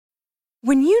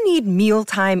When you need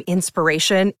mealtime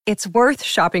inspiration, it's worth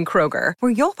shopping Kroger,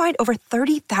 where you'll find over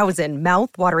 30,000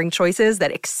 mouth-watering choices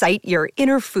that excite your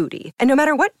inner foodie. And no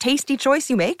matter what tasty choice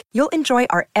you make, you'll enjoy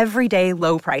our everyday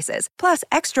low prices, plus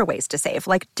extra ways to save,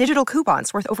 like digital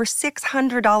coupons worth over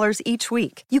 $600 each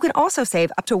week. You can also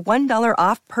save up to $1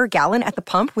 off per gallon at the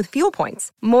pump with fuel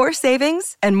points. More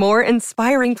savings and more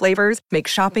inspiring flavors make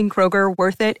shopping Kroger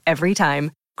worth it every time.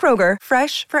 Kroger,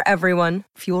 fresh for everyone.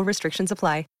 Fuel restrictions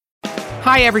apply.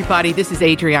 Hi, everybody. This is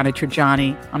Adriana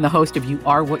Trajani. I'm the host of You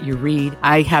Are What You Read.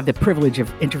 I have the privilege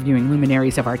of interviewing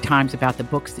luminaries of our times about the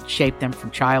books that shaped them from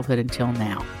childhood until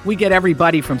now. We get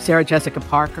everybody from Sarah Jessica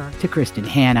Parker to Kristen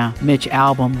Hanna, Mitch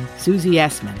Albom, Susie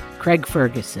Essman, Craig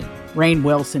Ferguson, Rainn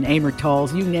Wilson, Amor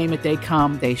Tolls, you name it, they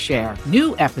come, they share.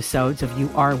 New episodes of You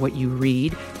Are What You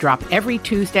Read drop every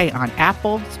Tuesday on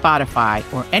Apple, Spotify,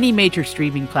 or any major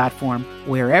streaming platform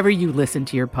wherever you listen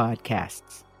to your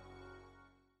podcasts.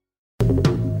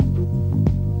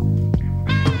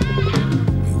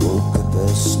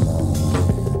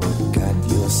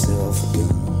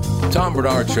 Tom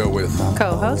Bernard Show with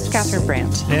co-host Catherine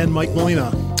Brandt and Mike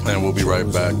Molina. And we'll be right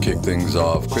back. Kick things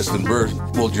off. Kristen Burt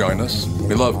will join us.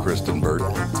 We love Kristen Burt.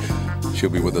 She'll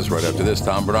be with us right after this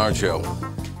Tom Bernard Show.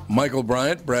 Michael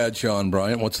Bryant, Bradshaw and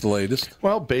Bryant, what's the latest?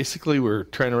 Well, basically, we're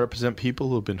trying to represent people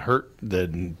who have been hurt,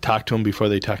 then talk to them before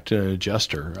they talk to an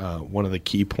adjuster. One of the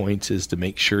key points is to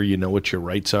make sure you know what your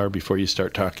rights are before you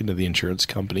start talking to the insurance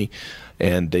company,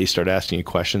 and they start asking you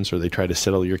questions or they try to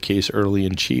settle your case early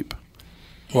and cheap.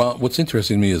 Well, what's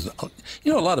interesting to me is, a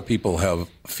lot of people have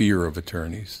fear of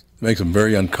attorneys. It makes them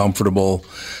very uncomfortable.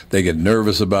 They get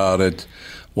nervous about it.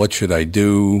 What should I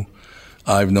do?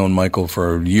 I've known Michael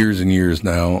for years and years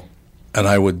now, and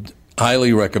I would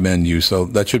highly recommend you. So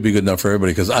that should be good enough for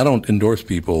everybody, because I don't endorse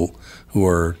people who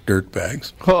are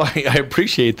dirtbags. Well, I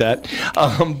appreciate that.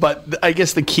 But I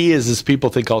guess the key is people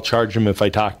think I'll charge them if I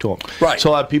talk to them. Right. So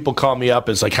a lot of people call me up.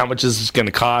 It's like, how much is this going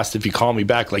to cost if you call me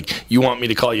back? Like, you want me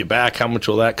to call you back? How much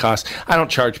will that cost? I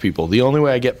don't charge people. The only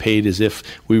way I get paid is if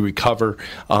we recover,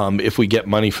 if we get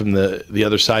money from the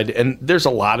other side. And there's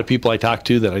a lot of people I talk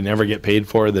to that I never get paid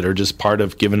for that are just part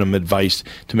of giving them advice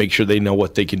to make sure they know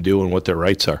what they can do and what their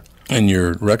rights are. And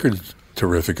your record's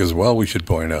terrific as well, we should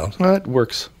point out. Well, it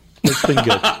works. It's been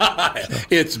good.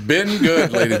 It's been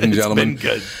good, ladies and gentlemen. It's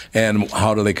been good. And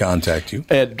how do they contact you?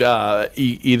 At,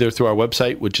 either through our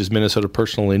website, which is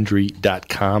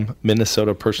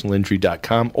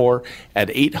minnesotapersonalinjury.com, or at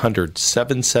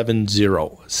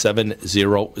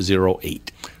 800-770-7008.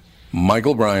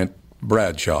 Michael Bryant,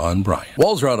 Bradshaw and Bryant.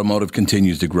 Walser Automotive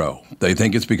continues to grow. They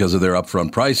think it's because of their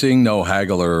upfront pricing, no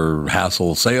haggle or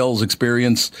hassle sales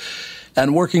experience,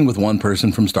 and working with one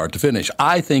person from start to finish.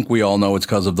 I think we all know it's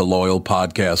because of the loyal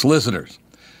podcast listeners.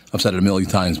 I've said it a million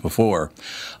times before.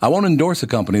 I won't endorse a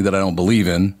company that I don't believe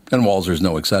in, and Walser's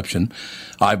no exception.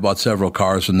 I've bought several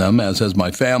cars from them, as has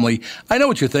my family. I know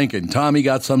what you're thinking. Tommy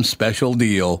got some special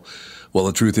deal. Well,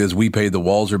 the truth is we paid the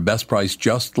Walser best price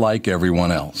just like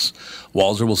everyone else.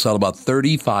 Walser will sell about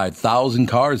 35,000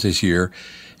 cars this year,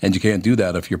 and you can't do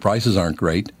that if your prices aren't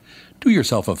great. Do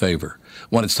yourself a favor.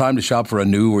 When it's time to shop for a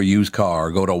new or used car,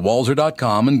 go to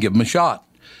walser.com and give them a shot.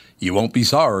 You won't be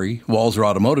sorry. Walser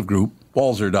Automotive Group,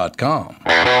 walser.com.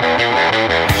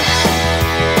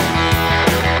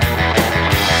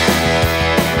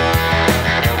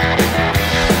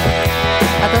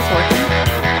 Are those working?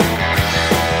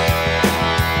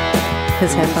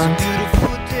 His headphones.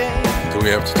 Do we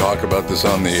have to talk about this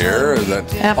on the air? Is that,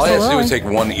 all I have to do is take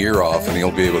one ear off, and he'll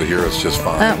be able to hear us just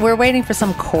fine. We're waiting for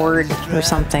some cord or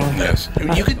something. Yes.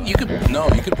 You could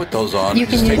put those on. You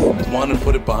and just can take use- one and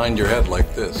put it behind your head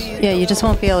like this. Yeah, you just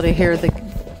won't be able to hear the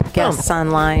guests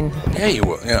online. Yeah, you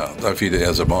will. Yeah, if he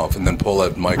has them off, and then pull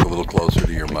that mic a little closer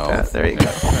to your mouth. There you go.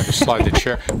 Slide the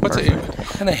chair. What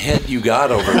kind of head you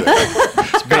got over there?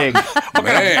 It's big.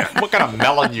 Man, what kind of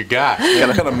melon you got?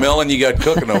 What kind of melon you got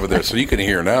cooking over there? So you can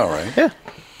hear now, right? Yeah.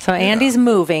 So Andy's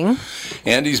moving.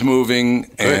 Andy's moving,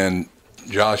 and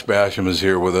Josh Basham is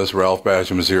here with us. Ralph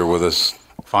Basham is here with us.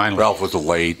 Finally. Ralph was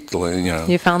late.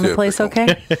 You found the place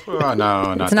okay? Oh,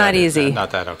 no, It's not easy.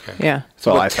 Not that okay. Yeah.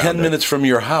 So well, 10 minutes from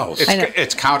your house.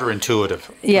 It's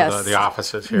counterintuitive. Yes. The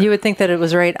offices here. You would think that it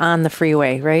was right on the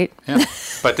freeway, right? Yeah.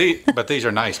 But these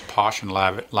are nice, posh and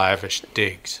lavish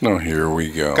digs. Oh, here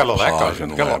we go. Got a little Posh echo.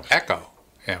 and Got a little lavish. echo.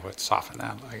 Yeah, we'll soften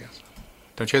that, I guess.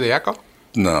 Don't you hear the echo?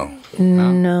 No.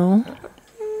 No.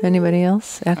 Anybody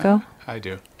else? Echo? I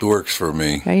do. It works for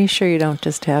me. Are you sure you don't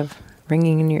just have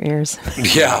ringing in your ears?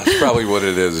 Yeah, that's probably what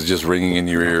it is. It's just ringing in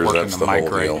your ears. Working That's the the mic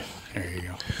whole right. deal. There you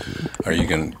go. Are you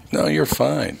going to? No, you're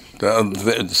fine.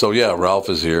 So, yeah, Ralph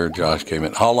is here. Josh came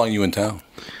in. How long are you in town?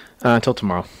 Until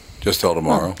tomorrow. Just till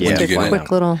tomorrow. Yeah, When did you get in?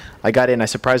 Quick little. I got in. I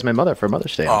surprised my mother for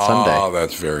Mother's Day on Sunday. Oh,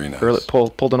 that's very nice.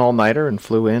 Pulled an all-nighter and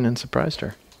flew in and surprised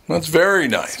her. That's very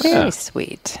nice. Very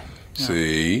sweet.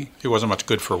 See? He wasn't much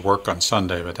good for work on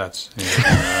Sunday, but that's...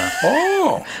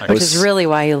 Oh. Which is really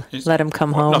why you let him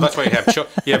come home. No, that's why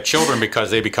you have children, because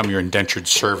they become your indentured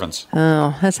servants.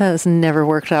 Oh, that has never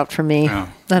worked out for me. Oh,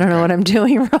 I don't know what I'm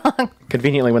doing wrong.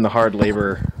 Conveniently, when the hard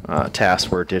labor tasks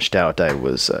were dished out, I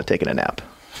was taking a nap.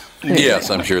 Yes,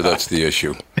 I'm sure that's the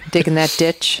issue. Digging that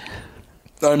ditch.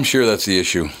 I'm sure that's the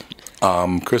issue.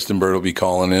 Kristen Bird will be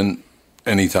calling in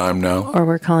anytime now, Or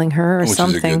we're calling her or which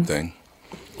something. is a good thing.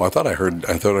 Well, I thought I heard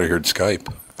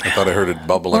Skype. I thought I heard it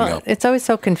bubbling Well, up. it's always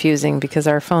so confusing because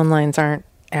our phone lines aren't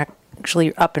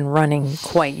actually up and running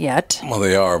quite yet. Well,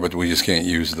 they are, but we just can't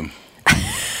use them.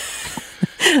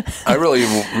 I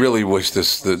really wish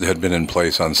this had been in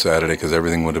place on Saturday, because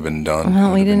everything would have been done. Well,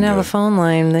 we Would have didn't been have a good. phone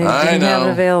line. They I didn't have it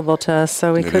know. available to us,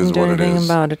 so we It couldn't is do what it anything is.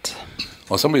 about it.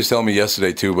 Well, somebody was telling me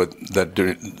yesterday too, but that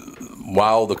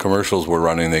while the commercials were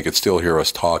running, they could still hear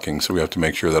us talking. So we have to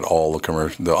make sure that all the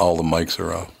mics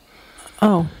are off.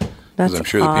 Oh, that's Because I'm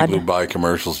sure the odd. people who buy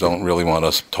commercials don't really want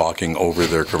us talking over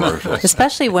their commercials.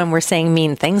 Especially when we're saying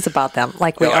mean things about them,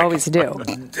 like we Yeah, like- always do.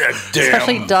 Damn.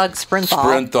 Especially Doug Sprinthal.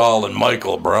 Sprinthal and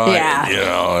Michael Bryan. Yeah. You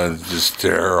know, it's just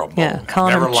terrible. Yeah,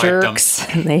 calling Never them liked them. jerks,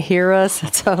 and they hear us.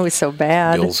 It's always so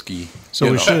bad. Bilski. So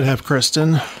You we know. should have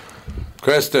Kristen.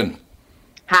 Kristen.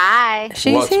 Hi.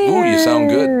 She's here. Ooh, you sound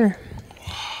good.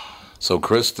 So,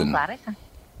 Kristen,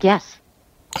 Yes.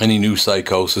 any new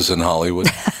psychosis in Hollywood?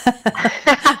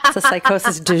 It's a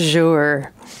psychosis du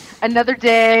jour. Another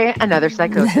day, another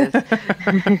psychosis.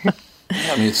 I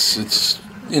mean, it's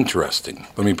interesting.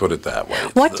 Let me put it that way.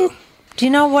 Do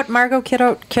you know what Margot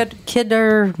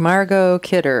Kidder,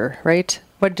 right?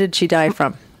 What did she die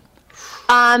from?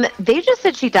 They just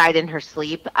said she died in her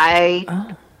sleep.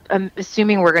 I'm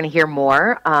assuming we're going to hear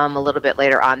more a little bit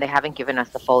later on. They haven't given us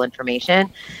the full information.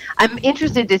 I'm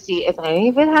interested to see if any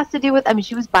of it has to do with, I mean,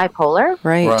 she was bipolar.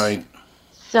 Right. Right.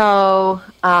 So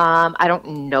I don't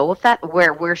know if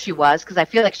where she was, because I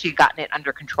feel like she had gotten it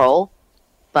under control,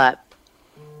 but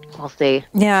we'll see.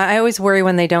 Yeah, I always worry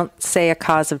when they don't say a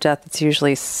cause of death. It's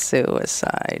usually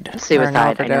suicide or an Suicide,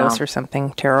 I overdose know. or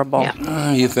something terrible.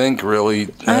 Yeah. You think, really?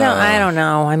 I don't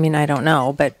know. I mean, I don't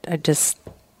know, but I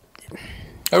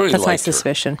really that's my liked her.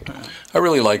 suspicion. I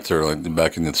really liked her like,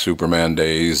 back in the Superman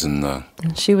days, and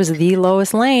She was the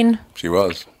Lois Lane. she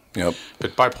was. Yep.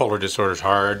 But bipolar disorder is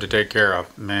hard to take care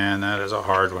of. Man, that is a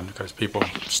hard one, because people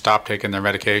stop taking their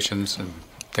medications and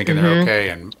thinking they're okay,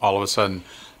 and all of a sudden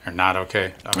they're not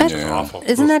okay. I mean, it's Yeah. awful.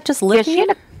 Isn't that just Yeah, lithium?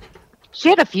 she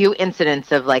had a few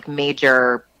incidents of like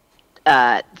major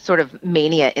sort of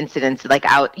mania incidents, like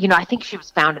out, I think she was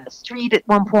found in the street at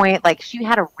one point. Like, she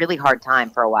had a really hard time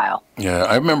for a while. Yeah,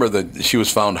 I remember that she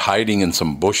was found hiding in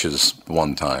some bushes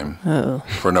one time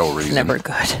for no reason. Never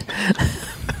good.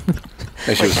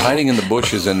 And she was hiding in the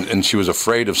bushes, and she was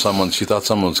afraid of someone. She thought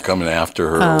someone was coming after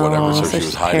her or whatever, so she was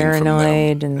she's hiding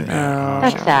paranoid from them. and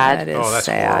That's sad. That is that's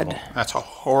sad. horrible. That's a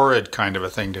horrid kind of a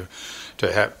thing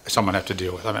to have someone have to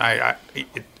deal with. I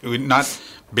mean, not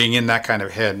being in that kind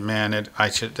of head, man.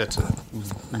 That's a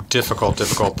difficult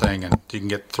thing, and you can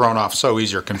get thrown off so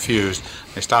easy or confused.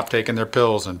 They stop taking their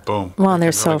pills, and boom. Well, and they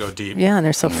they're can really so go deep. and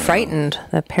they're so frightened.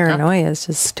 That paranoia is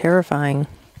just terrifying.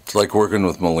 It's like working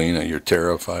with Melina. You're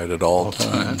terrified at all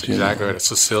times. That's exactly right. It's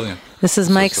Sicilian. This is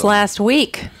Mike's last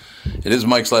week. It is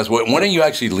Mike's last. When are you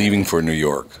actually leaving for New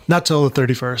York? Not till the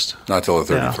 31st. Not till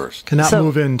the Yeah. 31st. Cannot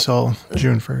move in till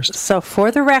June 1st. So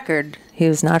for the record, he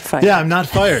was not fired. Yeah, I'm not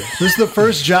fired. This is the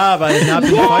first job I have not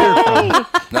been fired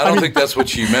from. No, I don't think that's what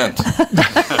she meant.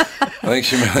 I think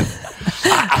she meant.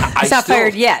 He's not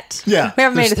fired yet. Yeah. We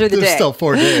haven't made it through the there's day. still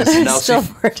 4 days. Now, Still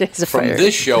see, 4 days of from fire.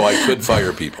 this show, I could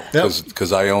fire people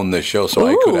because I own this show, so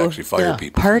I could Ooh, actually fire yeah.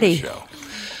 people. Party. From the show.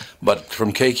 But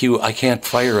from KQ, I can't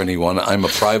fire anyone. I'm a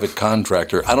private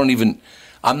contractor.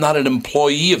 I'm not an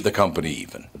employee of the company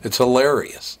even. It's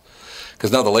hilarious.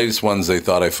 Because now the latest ones they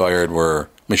thought I fired were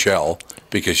Michelle,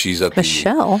 because she's at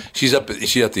Michelle? She's at the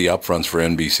upfronts for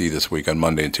NBC this week on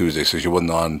Monday and Tuesday, so she wasn't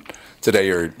on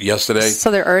today or yesterday. So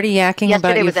they're already yakking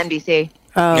about Yesterday you. was NBC.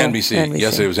 NBC.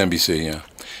 Yesterday was NBC,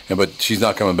 yeah. But she's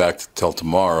not coming back till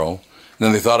tomorrow. And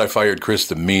then they thought I fired Chris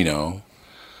Domino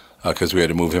because we had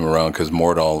to move him around because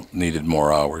Mordahl needed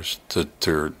more hours to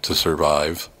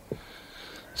survive.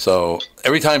 So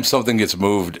every time something gets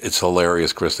moved, it's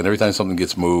hilarious, Kristen. Every time something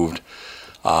gets moved,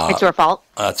 It's your fault.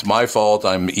 It's my fault.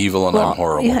 I'm evil and I'm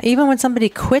horrible. Yeah, even when somebody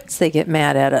quits, they get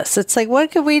mad at us. It's like,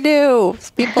 what could we do?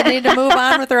 People need to move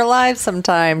on with their lives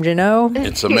sometimes, you know?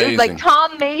 It's amazing. Like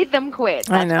Tom made them quit.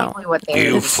 That's I know. probably what they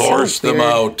You did. forced them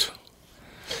out.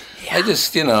 I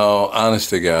just, honest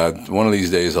to God, one of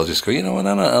these days I'll just go, you know what,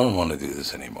 I don't want to do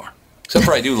this anymore. Except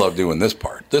for I do love doing this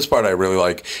part. This part I really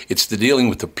like. It's the dealing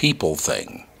with the people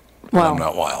thing. Well, I'm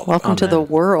not wild. Welcome to the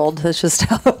world. That's just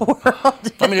how the world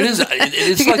is. I mean,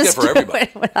 it's You like could that for just do everybody.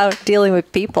 it without dealing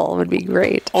with people would be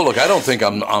great. Oh, look, I don't think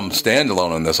I'm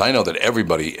standalone on this. I know that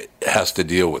everybody has to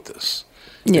deal with this.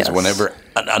 Yes. Because whenever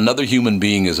another human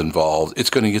being is involved, it's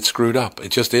going to get screwed up. It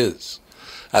just is.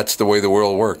 That's the way the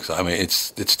world works. I mean,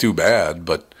 it's too bad,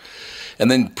 but... And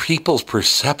then people's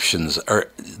perceptions are...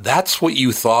 That's what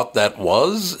you thought that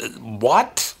was?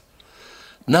 What?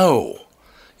 No.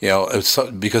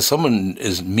 Because someone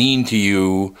is mean to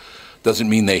you doesn't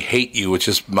mean they hate you. It's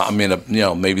just,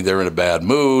 maybe they're in a bad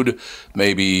mood.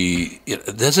 Maybe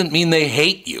it doesn't mean they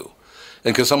hate you.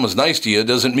 And because someone's nice to you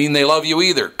doesn't mean they love you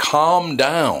either. Calm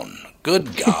down.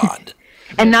 God.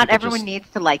 And not everyone needs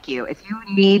to like you. If you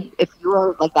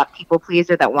are like that people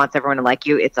pleaser that wants everyone to like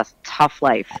you, it's a tough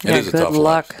life. It is a good tough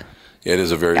luck. life. It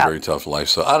is a very, very tough life.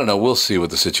 So I don't know. We'll see what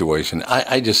the situation.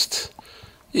 That's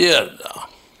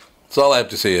all I have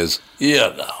to say is,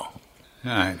 I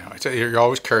know. You're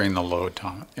always carrying the load,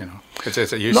 Tom. I'm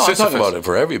talking about it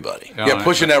for everybody.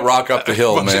 Pushing that rock up the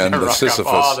hill, man. The Sisyphus.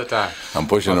 All the time. I'm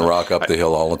pushing the rock up the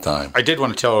hill all the time. I did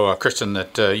want to tell Kristen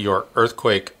that your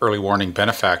earthquake early warning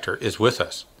benefactor is with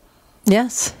us.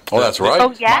 Yes. Oh, that's right.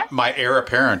 Oh, yes? My heir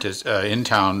apparent is in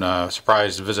town,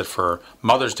 surprise visit for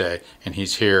Mother's Day, and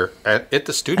he's here at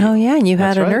the studio. Oh, yeah, and you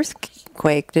had That's an right.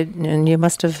 earthquake, and you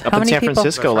must have... Up how in many San people?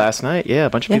 Francisco last night, a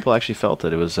bunch of people actually felt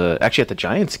it. It was actually at the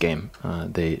Giants game.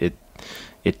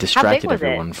 It distracted was it?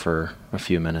 everyone for a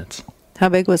few minutes. How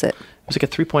big was it? It was like a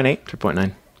 3.8,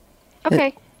 3.9.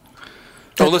 Okay.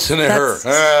 Don't listen to her.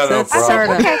 No that's problem. sort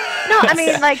of- Okay. No, I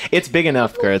mean, like, It's big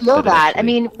enough, Gareth. feel that it that. I actually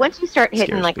mean, once you start hitting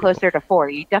scares like people. closer to 4,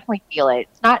 you definitely feel it.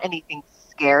 It's not anything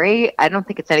scary. I don't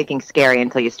think it's anything scary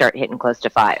until you start hitting close to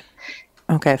 5.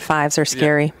 Okay, 5s are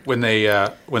scary. When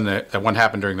the one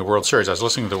happened during the World Series, I was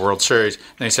listening to the World Series,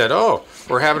 and they said, "Oh,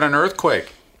 we're having an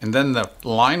earthquake," and then the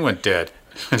line went dead.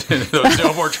 There was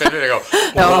no more transmission. I go,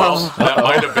 well, that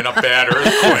might have been a bad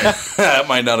earthquake. That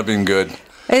might not have been good.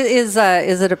 Is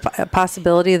it a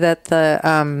possibility that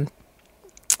the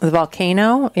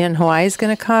volcano in Hawaii is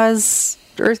going to cause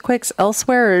earthquakes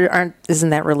elsewhere, or isn't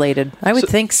that related? I would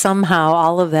think somehow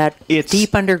all of that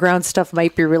deep underground stuff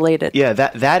might be related. Yeah,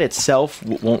 that itself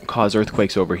won't cause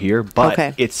earthquakes over here,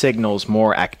 but it signals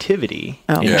more activity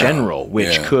in general,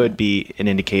 which could be an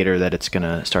indicator that it's going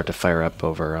to start to fire up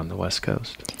over on the West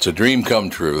Coast. It's a dream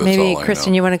come true. That's Maybe, all I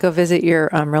Kristen, know. you want to go visit your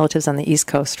relatives on the East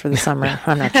Coast for the summer?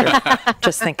 I'm not sure.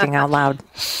 Just thinking out loud.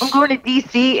 I'm going to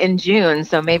D.C. in June,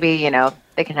 so maybe,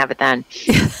 they can have it then.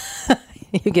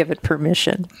 You give it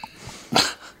permission.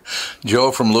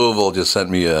 Joe from Louisville just sent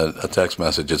me a text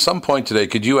message. At some point today,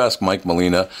 could you ask Mike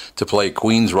Molina to play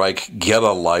Queensryche Get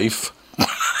a Life?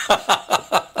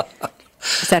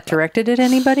 Is that directed at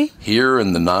anybody? Here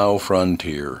in the Now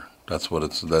Frontier. That's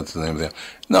the name of the...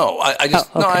 No,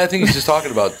 I think he's just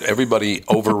talking about everybody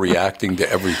overreacting to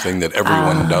everything that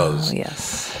everyone does.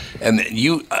 Yes. And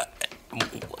you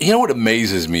know what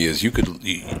amazes me is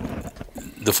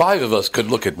the 5 of us could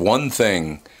look at one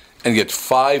thing and get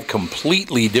 5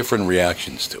 completely different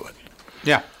reactions to it.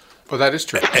 Yeah, well, that is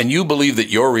true. And you believe that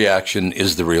your reaction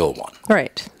is the real one.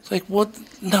 Right. It's like, what?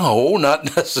 No,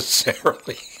 not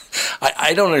necessarily.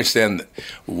 I don't understand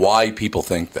why people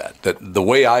think that the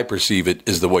way I perceive it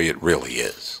is the way it really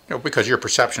is. Because your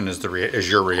perception is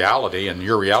your reality, and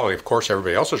your reality, of course,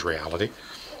 everybody else's reality.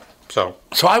 So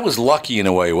I was lucky in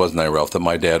a way, wasn't I, Ralph, that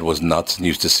my dad was nuts and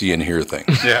used to see and hear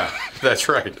things. Yeah, that's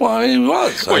right. Well, he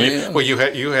was.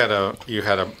 You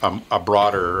had a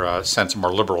broader sense, a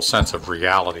more liberal sense of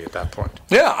reality at that point.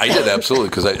 Yeah, I did, absolutely,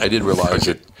 because I did realize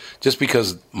that just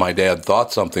because my dad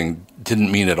thought something didn't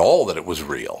mean at all that it was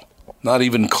real. Not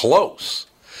even close.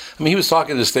 I mean, he was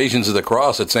talking to Stations of the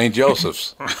Cross at St.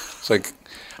 Joseph's. It's like,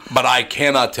 but I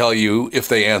cannot tell you if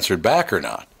they answered back or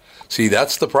not. See,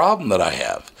 that's the problem that I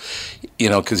have.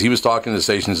 Because he was talking to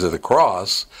Stations of the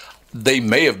Cross. They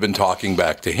may have been talking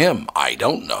back to him. I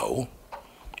don't know.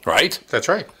 Right? That's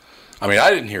right. I mean, I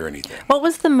didn't hear anything. What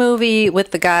was the movie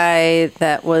with the guy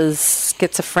that was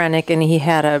schizophrenic and he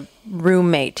had a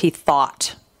roommate? He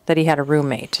thought that he had a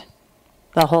roommate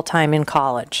the whole time in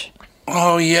college.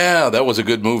 Oh, yeah, that was a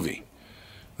good movie.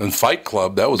 And Fight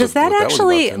Club, that was does that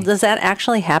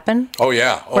actually happen? Oh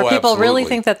yeah, where people absolutely. really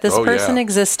think that this person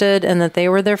existed and that they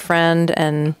were their friend,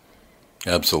 and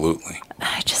absolutely.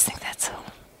 I just think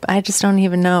I just don't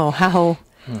even know how.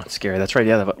 Oh, that's scary. That's right.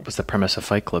 Yeah, that was the premise of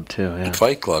Fight Club too. Yeah.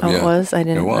 Fight Club. Yeah, it was. I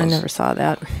never saw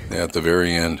that. Yeah, at the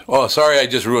very end. Oh, sorry, I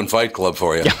just ruined Fight Club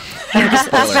for you. Yeah.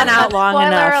 It's been out long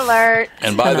enough. Spoiler alert.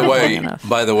 And by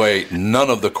the way, none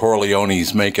of the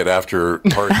Corleones make it after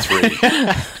part 3.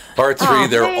 Part 3,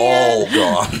 they're all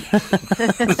gone.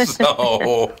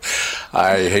 So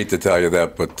I hate to tell you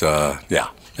that, but yeah,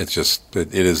 it's just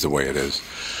it is the way it is.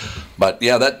 But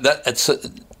yeah, it's.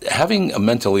 Having a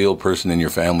mentally ill person in your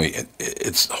family,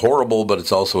 it's horrible, but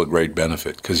it's also a great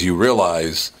benefit because you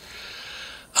realize,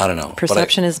 I don't know.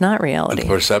 Perception is not reality.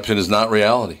 Perception is not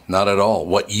reality, not at all.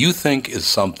 What you think is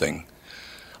something.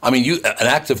 I mean, an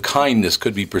act of kindness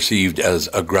could be perceived as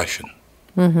aggression.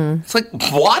 Mm-hmm. It's like,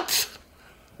 what?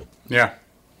 Yeah.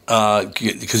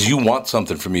 Because you want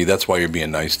something from me, that's why you're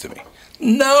being nice to me.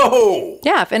 No.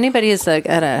 Yeah, if anybody is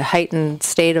at a heightened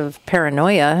state of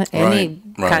paranoia, any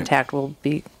contact will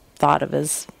be thought of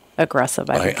as aggressive,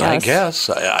 I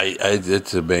guess.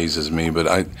 It amazes me,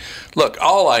 but look,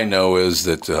 all I know is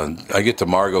that I get to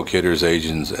Margot Kidder's age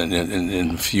in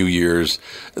a few years,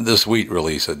 the sweet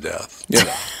release of death. You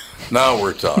know, now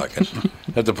we're talking.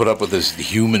 I have to put up with this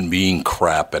human being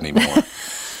crap anymore.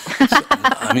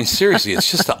 I mean, seriously, it's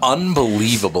just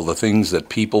unbelievable the things that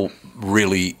people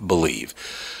really believe.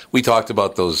 We talked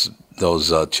about those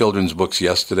children's books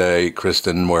yesterday,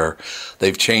 Kristen, where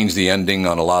they've changed the ending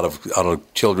on a lot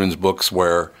of children's books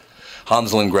where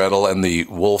Hansel and Gretel and the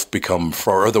wolf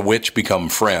the witch become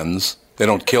friends. They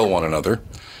don't kill one another.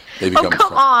 They become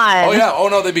come on. Oh yeah. Oh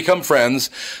no, they become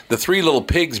friends. The 3 little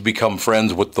pigs become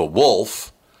friends with the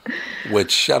wolf.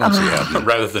 Which I don't see happening.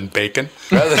 Rather than bacon?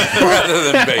 Rather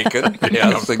than bacon.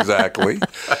 Yes, exactly.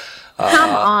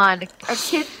 Come on.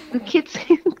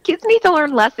 Kids need to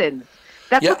learn lessons.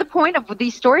 That's what the point of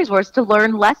these stories was, to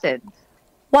learn lessons.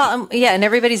 Well, yeah, and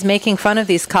everybody's making fun of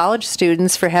these college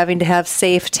students for having to have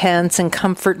safe tents and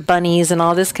comfort bunnies and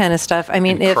all this kind of stuff. I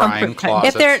mean,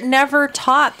 if they're never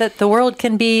taught that the world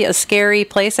can be a scary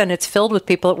place and it's filled with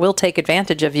people that will take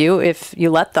advantage of you if you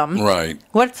let them, right?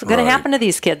 What's going to happen to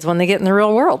these kids when they get in the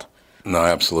real world? No,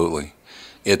 absolutely.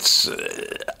 It's,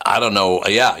 I don't know.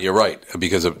 Yeah, you're right,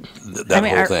 because of that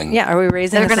whole thing. Yeah, are we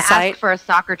raising They're going to ask for a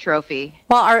soccer trophy.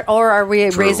 Well, are we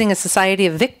raising a society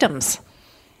of victims?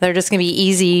 They're just going to be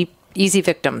easy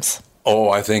victims. Oh,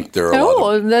 I think there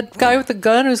are that guy with the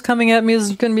gun who's coming at me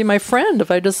is going to be my friend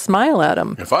if I just smile at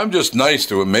him. If I'm just nice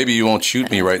to him, maybe you won't shoot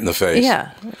me right in the face.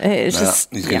 Yeah. He's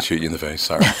going to shoot you in the face.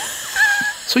 Sorry.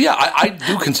 So, yeah, I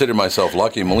do consider myself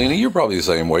lucky. Melina, you're probably the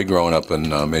same way, growing up in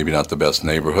maybe not the best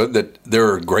neighborhood, that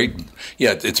there are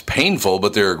it's painful,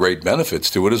 but there are great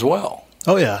benefits to it as well.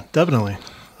 Oh, yeah, definitely.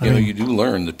 You do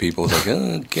learn that people are like,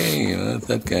 okay,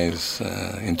 that guy's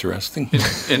interesting.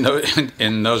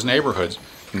 In those neighborhoods,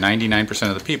 99%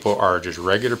 of the people are just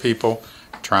regular people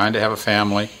trying to have a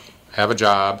family, have a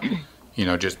job,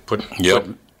 just put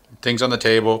things on the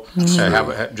table,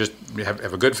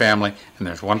 have a good family, and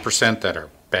there's 1% that are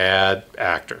bad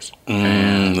actors.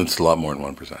 It's a lot more than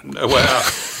 1%.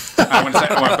 Well, I wouldn't say,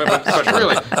 but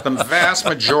really, the vast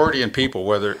majority of people,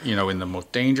 whether in the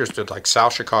most dangerous, like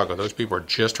South Chicago, those people are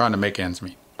just trying to make ends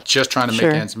meet.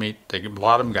 A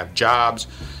lot of them got jobs,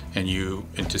 and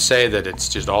to say that it's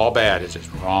just all bad is just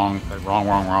wrong.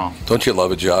 Don't you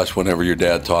love it, Josh? Whenever your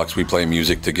dad talks, we play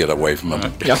music to get away from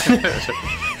him.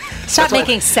 Stop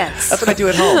making sense. That's what I do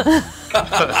at home.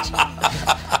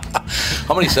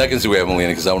 How many seconds do we have,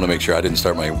 Melina? Because I want to make sure I didn't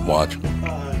start my watch.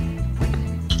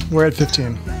 We're at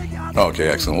 15. Okay,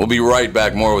 excellent. We'll be right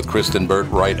back. More with Kristen Burt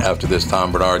right after this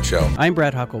Tom Bernard Show. I'm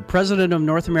Brad Huckle, president of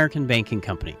North American Banking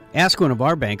Company. Ask one of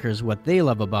our bankers what they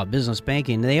love about business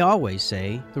banking. They always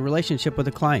say the relationship with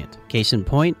the client. Case in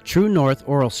point, True North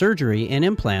Oral Surgery and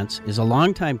Implants is a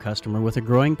longtime customer with a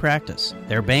growing practice.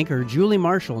 Their banker, Julie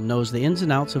Marshall, knows the ins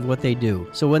and outs of what they do.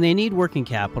 So when they need working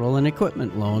capital, an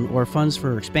equipment loan, or funds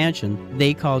for expansion,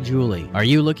 they call Julie. Are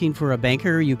you looking for a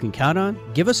banker you can count on?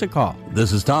 Give us a call.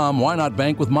 This is Tom. Why not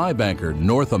bank with my banker,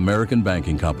 North American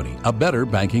Banking Company? A better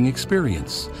banking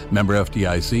experience. Member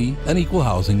FDIC, an equal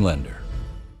housing lender.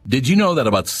 Did you know that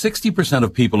about 60%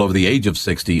 of people over the age of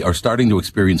 60 are starting to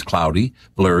experience cloudy,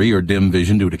 blurry, or dim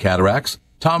vision due to cataracts?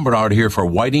 Tom Bernard here for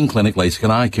Whiting Clinic LASIK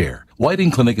and Eye Care.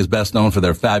 Whiting Clinic is best known for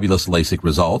their fabulous LASIK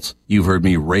results. You've heard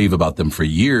me rave about them for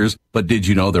years, but did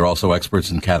you know they're also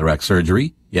experts in cataract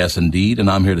surgery? Yes, indeed, and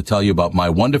I'm here to tell you about my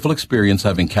wonderful experience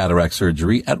having cataract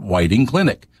surgery at Whiting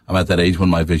Clinic. I'm at that age when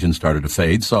my vision started to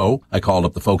fade, so I called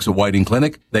up the folks at Whiting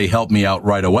Clinic. They helped me out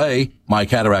right away. My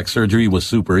cataract surgery was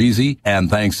super easy,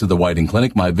 and thanks to the Whiting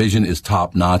Clinic, my vision is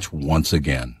top-notch once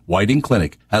again. Whiting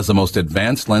Clinic has the most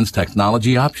advanced lens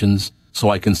technology options, so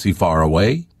I can see far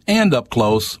away and up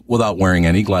close without wearing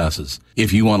any glasses.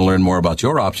 If you want to learn more about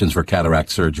your options for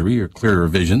cataract surgery or clearer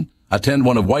vision, attend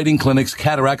one of Whiting Clinic's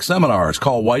cataract seminars.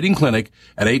 Call Whiting Clinic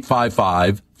at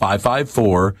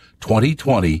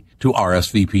 855-554-2020 to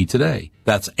RSVP today.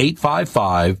 That's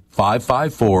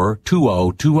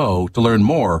 855-554-2020 to learn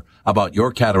more about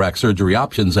your cataract surgery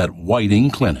options at Whiting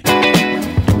Clinic.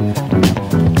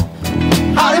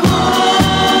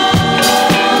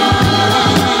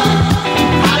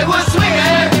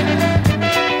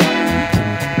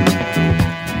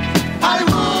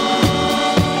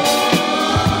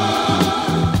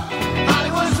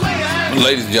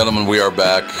 Ladies and gentlemen, we are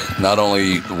back. Not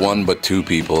only one, but two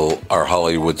people are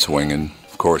Hollywood swinging.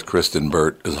 Of course, Kristen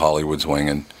Burt is Hollywood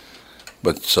swinging,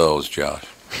 but so is Josh.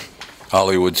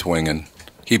 Hollywood swinging,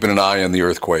 keeping an eye on the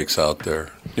earthquakes out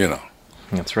there, you know.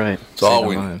 That's right. It's all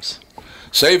we lives.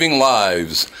 Saving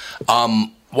lives.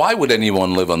 Why would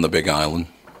anyone live on the Big Island?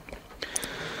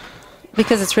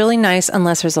 Because it's really nice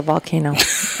unless there's a volcano.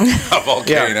 A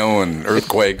volcano and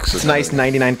earthquakes. It's nice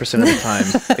 99% of the time,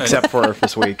 except for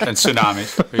this week. And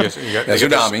tsunamis. They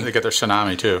get their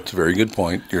tsunami, too. It's a very good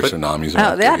point. Your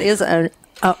tsunamis are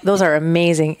those are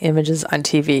amazing images on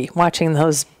TV. Watching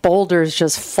those boulders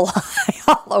just fly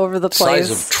all over the place.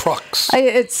 Size of trucks.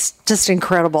 It's just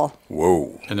incredible.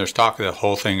 Whoa. And there's talk of the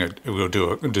whole thing will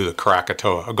do the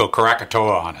Krakatoa. Go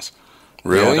Krakatoa on us.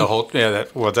 Really? Yeah,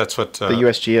 that's what... the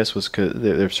USGS was...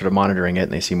 They're sort of monitoring it,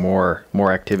 and they see more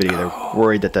activity. They're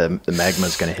worried that the magma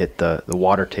is going to hit the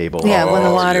water table. Yeah, when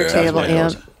the water table...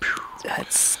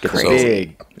 That's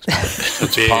crazy.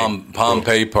 It's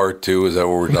Pompeii Part 2, is that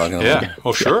what we're talking about? Yeah,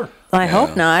 well, sure. I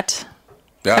hope not.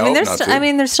 Yeah,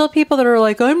 there's still people that are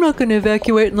like, I'm not going to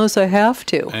evacuate unless I have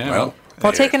to. Yeah.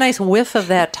 Well, take a nice whiff of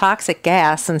that toxic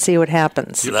gas and see what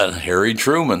happens. That Harry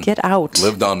Truman. Get out.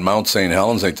 Lived on Mount St.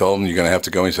 Helens. They told him, you're going to have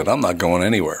to go. He said, I'm not going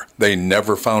anywhere. They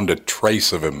never found a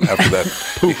trace of him after that.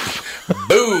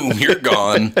 Boom, you're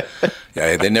gone.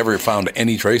 Yeah, they never found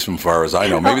any trace from far as I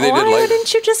know. Maybe they did later. Why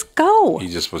didn't you just go? He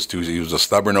just was he was a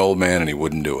stubborn old man and he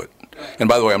wouldn't do it. And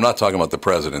by the way, I'm not talking about the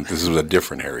president. This is a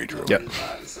different Harry Truman. Yep.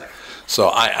 So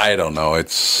I don't know.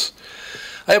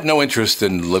 I have no interest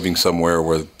in living somewhere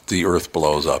where the earth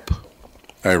blows up.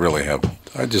 I really have.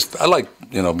 I like,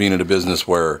 being in a business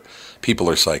where people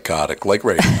are psychotic, like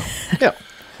radio. Yeah.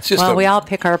 We all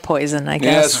pick our poison, I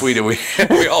guess. Yes, we do. We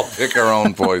all pick our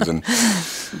own poison.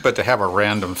 But to have a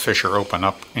random fissure open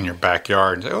up in your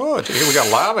backyard and say, oh, we got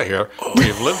lava here.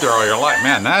 You've lived there all your life.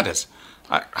 Man, that is...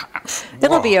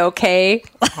 It'll be okay.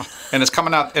 And it's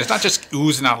coming out. It's not just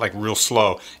oozing out like real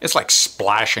slow. It's like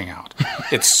splashing out.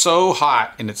 It's so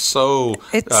hot and it's so.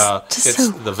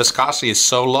 The viscosity is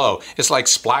so low. It's like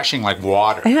splashing like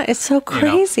water. Yeah, it's so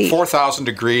crazy. 4,000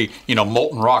 degree,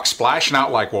 molten rock splashing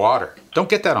out like water. Don't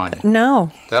get that on you.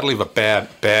 No. That'll leave a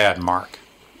bad mark.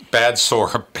 Bad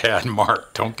sore, bad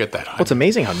mark. Don't get that on. Well, it's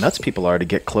amazing how nuts people are to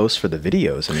get close for the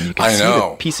videos. I mean, you can see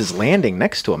the pieces landing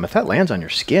next to them. If that lands on your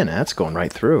skin, that's going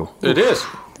right through. It is.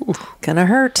 Gonna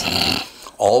hurt.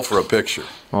 All for a picture.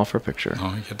 All for a picture.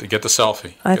 Oh, you get to get the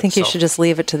selfie. I think you should just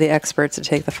leave it to the experts to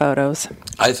take the photos.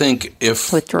 I think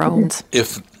with drones.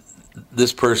 If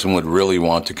this person would really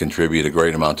want to contribute a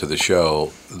great amount to the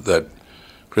show, that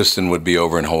Kristen would be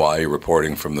over in Hawaii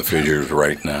reporting from the fissures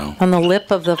right now. On the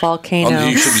lip of the volcano.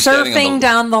 You should be surfing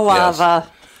down the lava.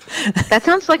 Yes. That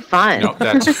sounds like fun. No,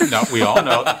 we all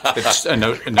know. It's,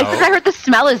 no. I heard the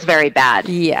smell is very bad.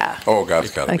 Yeah. Oh, God,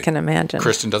 it's got to be. I can imagine.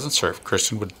 Kristen doesn't surf.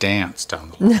 Kristen would dance down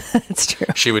the lava. That's true.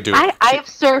 She would do it. I have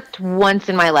surfed once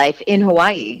in my life in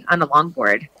Hawaii on a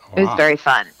longboard. Wow. It was very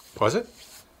fun. Was it?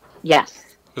 Yes.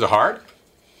 Was it hard?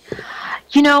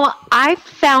 I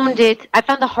found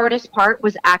the hardest part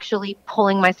was actually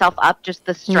pulling myself up, just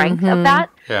the strength of that.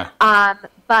 Yeah.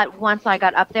 But once I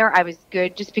got up there, I was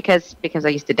good just because I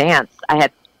used to dance. I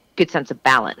had good sense of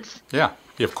balance. Yeah.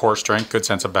 You have core strength, good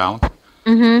sense of balance.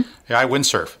 Mm-hmm. Yeah, I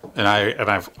windsurf, and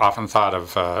I've often thought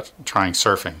of trying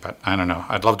surfing, but I don't know.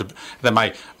 I'd love to. That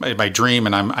my dream,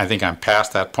 and I think I'm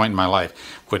past that point in my life,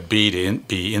 would be to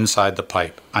be inside the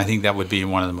pipe. I think that would be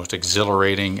one of the most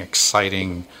exhilarating,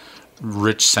 exciting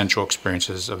rich sensual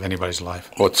experiences of anybody's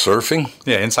life. What, surfing?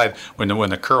 Yeah, inside when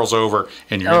the curls over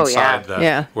and you're inside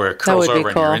where it curls over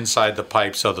and you're inside the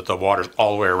pipe so that the water's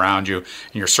all the way around you and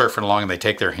you're surfing along and they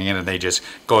take their hand and they just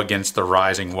go against the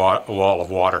rising wall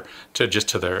of water to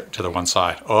the one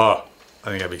side. Oh, I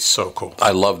think that'd be so cool.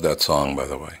 I love that song, by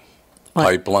the way. What?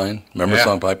 Pipeline. Remember the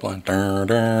song Pipeline? That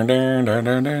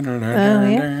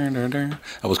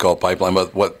was called Pipeline,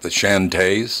 but what, the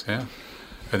Shantays? Yeah.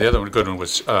 And the other good one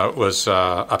was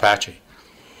Apache.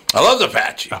 I love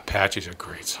Apache. Apache's a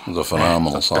great song. It was a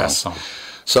phenomenal song. Best song.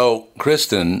 So,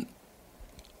 Kristen,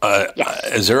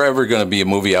 is there ever going to be a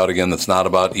movie out again that's not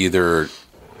about either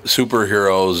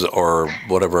superheroes or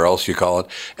whatever else you call it?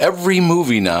 Every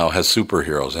movie now has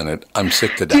superheroes in it. I'm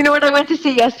sick to death. Do you know what I went to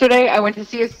see yesterday? I went to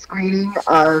see a screening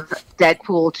of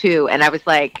Deadpool 2, and I was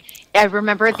like, I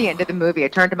remember at the end of the movie, I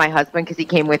turned to my husband because he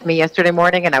came with me yesterday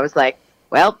morning, and I was like,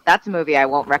 well, that's a movie I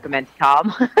won't recommend to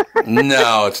Tom.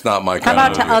 No, it's not my kind of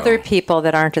movie. How about to other people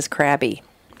that aren't as crabby?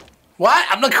 What?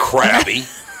 I'm not crabby.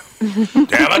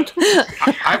 Damn it.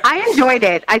 I enjoyed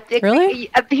it. I think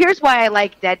really? Here's why I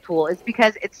like Deadpool is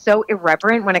because it's so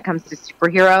irreverent when it comes to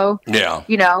superhero. Yeah.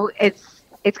 You know, it's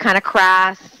kind of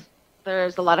crass.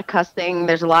 There's a lot of cussing.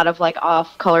 There's a lot of like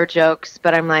off-color jokes,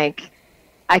 but I'm like,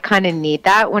 I kind of need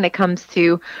that when it comes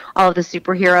to all of the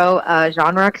superhero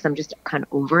genre because I'm just kind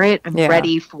of over it. I'm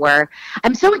ready for.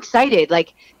 I'm so excited.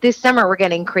 Like this summer, we're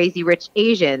getting Crazy Rich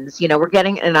Asians. You know, we're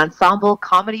getting an ensemble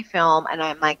comedy film, and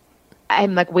I'm like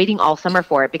waiting all summer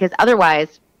for it because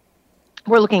otherwise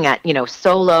we're looking at, you know,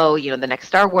 Solo, you know, the next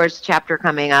Star Wars chapter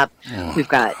coming up. We've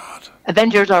got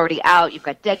Avengers already out. You've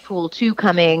got Deadpool 2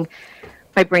 coming.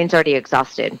 My brain's already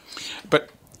exhausted. But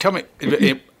tell me,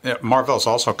 Marvel's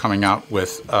also coming out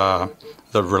with the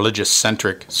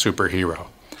religious-centric superhero.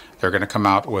 They're going to come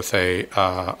out with a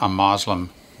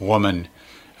Muslim woman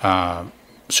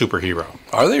superhero.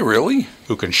 Are they really?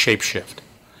 Who can shapeshift.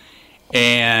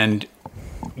 And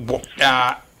when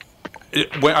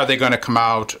are they going to come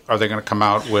out? Are they going to come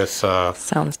out with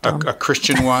a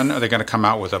Christian one? Are they going to come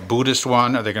out with a Buddhist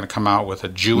one? Are they going to come out with a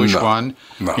Jewish one?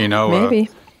 No. You know, maybe.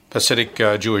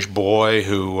 Hasidic Jewish boy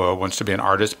who wants to be an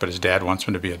artist, but his dad wants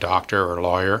him to be a doctor or a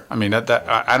lawyer. I mean, that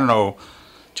I don't know.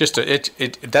 Just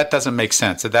that doesn't make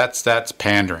sense. That's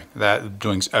pandering. That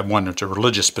doing one that's a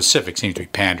religious specific seems to be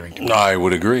pandering to me. I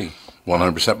would agree.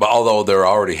 100%. But although there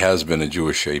already has been a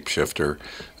Jewish shapeshifter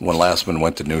when Lastman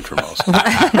went to Nutrimost.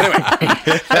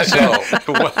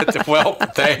 Anyway, well,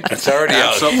 thanks. It's already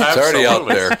out. It's already out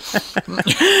there.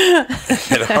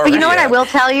 But you know what I will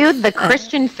tell you? The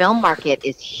Christian film market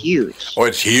is huge. Oh,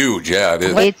 it's huge. Yeah, it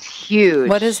is. It's huge.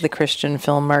 What is the Christian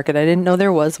film market? I didn't know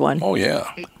there was one. Oh,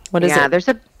 yeah. What is it? Yeah, there's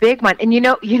a big one. And you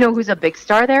know who's a big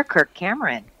star there? Kirk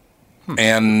Cameron.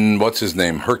 And what's his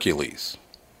name? Hercules.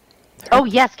 Oh,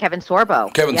 yes, Kevin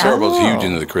Sorbo. Kevin Sorbo's huge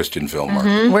into the Christian film market.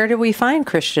 Mm-hmm. Where do we find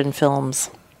Christian films?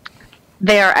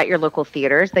 They are at your local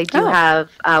theaters. They do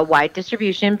have wide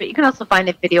distribution, but you can also find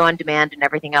it video on demand and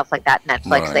everything else like that.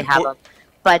 Netflix, they have them.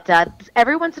 But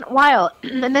every once in a while,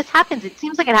 and this happens, it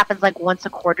seems like it happens like once a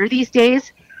quarter these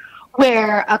days,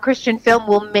 where a Christian film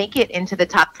will make it into the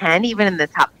top 10, even in the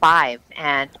top 5.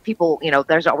 And people, you know,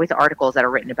 there's always articles that are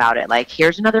written about it. Like,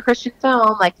 here's another Christian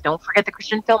film. Like, don't forget the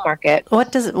Christian film market.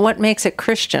 What makes it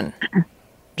Christian?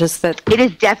 Just that it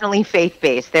is definitely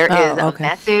faith-based. There is a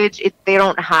message. They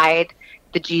don't hide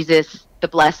the Jesus, the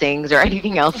blessings, or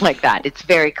anything else like that. It's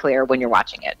very clear when you're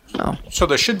watching it. Oh. So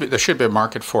there should be a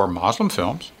market for Muslim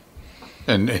films.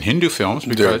 And Hindu films,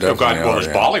 because there's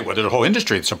Bollywood, there's a whole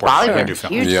industry that supports Hindu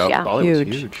films. Huge,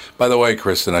 Huge. By the way,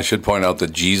 Kristen, I should point out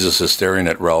that Jesus is staring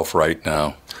at Ralph right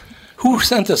now. Who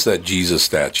sent us that Jesus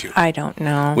statue? I don't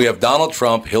know. We have Donald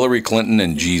Trump, Hillary Clinton,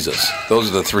 and Jesus. Those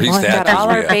are the three statues got all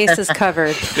we our have. bases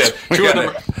covered. Two of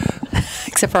them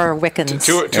except for our Wiccans.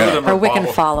 Two of them our are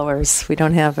Wiccan followers. We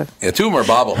don't have a... Yeah, two of them are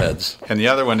bobbleheads. And the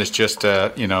other one is just,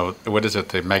 what is it,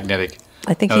 the magnetic...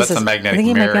 I think that's the magnetic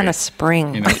he might be on Mary. a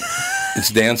spring. You know?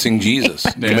 It's dancing Jesus.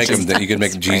 You can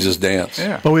make Jesus dance.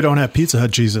 Yeah. But we don't have Pizza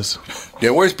Hut Jesus. Yeah,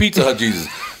 where's Pizza Hut Jesus?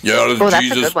 Yeah, that's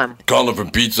Jesus a good one. calling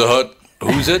from Pizza Hut.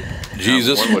 Who's it?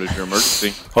 Jesus. What is your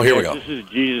emergency? Oh, here we go. This is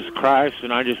Jesus Christ,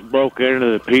 and I just broke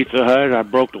into the Pizza Hut. I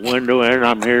broke the window in.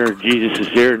 I'm here. Jesus is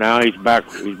here now. He's back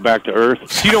to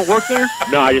earth. You don't work there?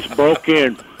 No, I just broke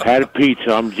in. Had a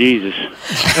pizza. I'm Jesus.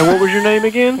 And what was your name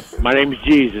again? My name is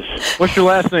Jesus. What's your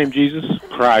last name, Jesus?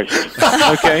 Christ.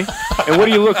 Okay. And what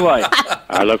do you look like?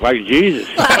 I look like Jesus.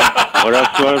 What else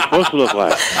do I supposed to look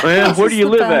like? Man, where do you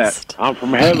live at? I'm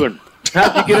from heaven.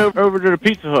 How'd you get over to the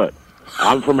Pizza Hut?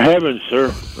 I'm from heaven,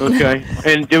 sir. Okay.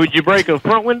 And did you break a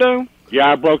front window?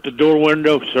 Yeah, I broke the door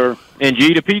window, sir. And did you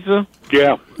eat a pizza?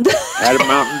 Yeah. Had a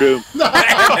Mountain Dew.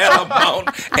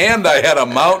 And I had a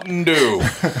Mountain Dew.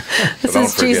 This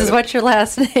is Jesus. What's your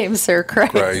last name, sir?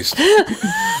 Christ.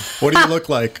 What do you look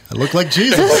like? I look like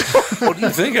Jesus. What do you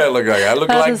think I look like? I look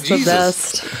That like is the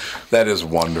Jesus. best. That is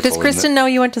wonderful. Does Kristen know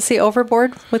you went to see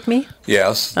Overboard with me?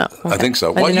 Yes. Oh, okay. I think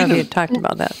so. I didn't know if you had talked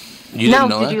about that. You didn't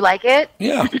know did that? you like it?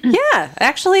 Yeah. Yeah,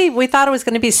 actually, we thought it was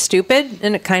going to be stupid,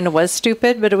 and it kind of was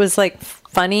stupid, but it was like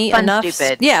funny Fun enough.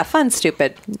 stupid. Yeah, fun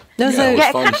stupid. It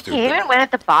Kind of came and went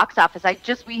at the box office.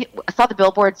 We saw the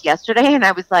billboards yesterday, and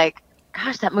I was like,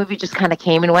 "Gosh, that movie just kind of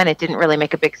came and went. It didn't really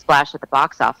make a big splash at the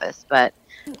box office, but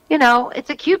it's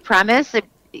a cute premise.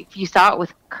 If you saw it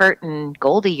with Kurt and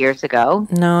Goldie years ago,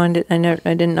 No, I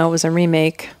didn't know it was a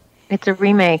remake. it's a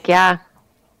remake. Yeah,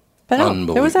 But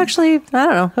it was actually, I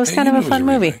don't know, it was kind of a fun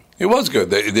movie. It was good.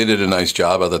 They did a nice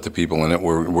job. I thought the people in it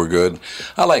were good.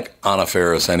 I like Anna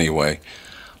Faris anyway.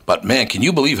 But, man, can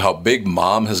you believe how big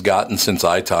Mom has gotten since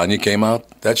I, Tonya came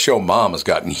out? That show, Mom, has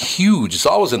gotten huge. It's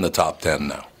always in the top 10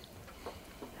 now.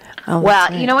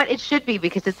 well, you know what? It should be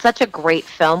because it's such a great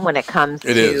film when it comes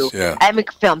It to is, yeah. I mean,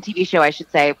 TV show, I should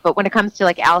say. But when it comes to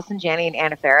like Allison Janney and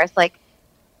Anna Faris, like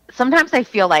sometimes I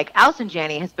feel like Allison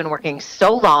Janney has been working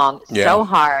so long, so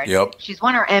hard. Yep. She's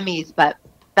won her Emmys, but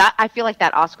I feel like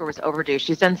that Oscar was overdue.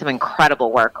 She's done some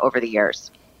incredible work over the years.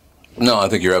 No, I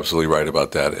think you're absolutely right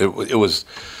about that. It was,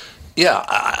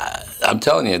 yeah, I'm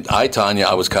telling you, Tonya,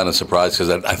 I was kind of surprised because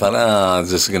I thought,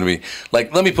 this is going to be,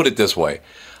 like, let me put it this way.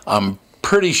 I'm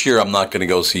pretty sure I'm not going to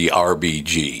go see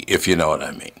RBG, if you know what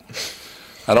I mean.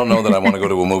 I don't know that I want to go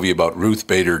to a movie about Ruth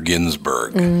Bader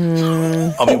Ginsburg. I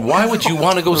mean, why would you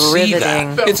want to go see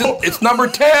that? It's number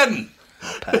 10.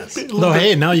 No,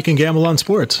 hey, now you can gamble on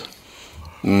sports.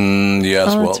 Yes,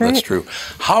 Oh, well, that's right. that's true.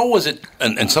 How was it,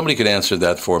 and somebody could answer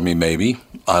that for me maybe,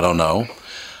 I don't know.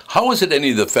 How is it any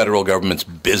of the federal government's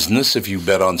business if you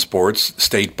bet on sports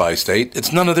state by state?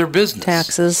 It's none of their business.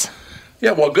 Taxes.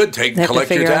 Yeah, well, good. They have to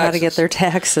Collect your figure out how to taxes. get their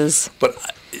taxes. But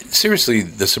seriously,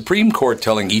 the Supreme Court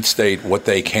telling each state what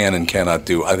they can and cannot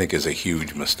do, I think is a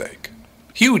huge mistake.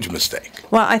 Huge mistake.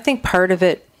 Well, I think part of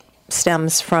it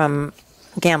stems from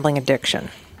gambling addiction.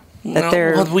 That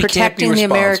they're we can't be protecting the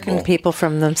American responsible. people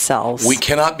from themselves. We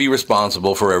cannot be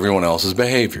responsible for everyone else's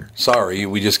behavior. Sorry,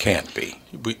 we just can't be.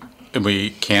 We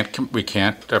can't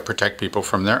protect people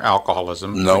from their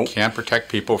alcoholism. No. We can't protect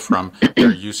people from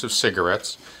their use of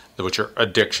cigarettes, which are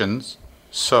addictions.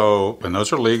 So, and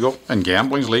those are legal, and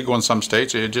gambling's legal in some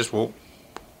states. It just will.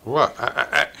 What?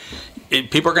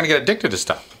 People are going to get addicted to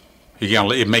stuff. You're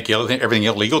going to make everything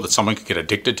illegal that someone could get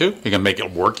addicted to. You're going to make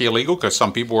it work illegal because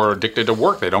some people are addicted to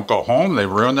work. They don't go home. They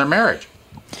ruin their marriage.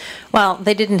 Well,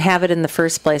 they didn't have it in the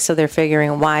first place, so they're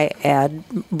figuring why add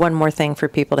one more thing for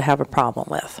people to have a problem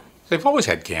with. They've always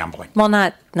had gambling. Well,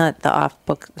 not the off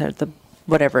book, the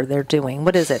whatever they're doing.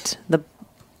 What is it?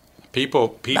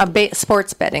 People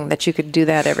Sports betting, that you could do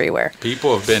that everywhere.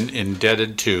 People have been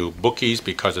indebted to bookies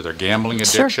because of their gambling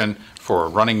Sure. addiction, for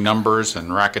running numbers and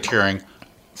racketeering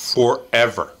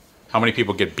forever. How many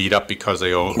people get beat up because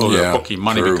they owe their bookie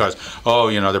money true. because,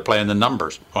 they're playing the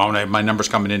numbers. Oh, my number's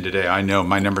coming in today. I know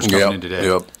my number's coming in today.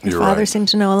 Yep, Your father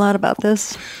seems to know a lot about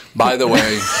this. By the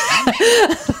way,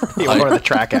 You'll go to the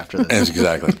track after this. Yes,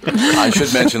 exactly. I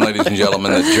should mention, ladies and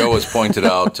gentlemen, that Joe has pointed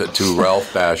out to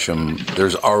Ralph Basham,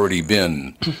 there's already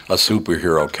been a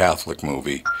superhero Catholic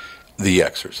movie, The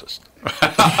Exorcist.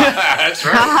 That's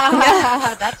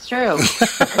right. That's true.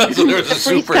 So there's a The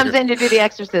priest comes in to do the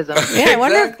exorcism. Yeah, I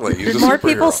wonder Exactly. He's did a more superhero.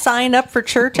 people sign up for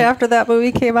church after that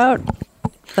movie came out?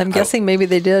 I'm guessing maybe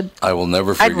they did. I will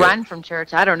never forget. I'd run from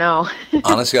church. I don't know.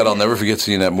 Honest to God, I'll never forget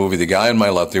seeing that movie. The guy on my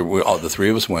left, the three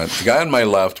of us went. The guy on my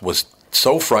left was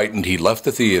so frightened he left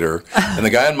the theater, and the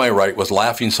guy on my right was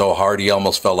laughing so hard he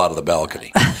almost fell out of the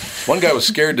balcony. One guy was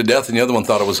scared to death, and the other one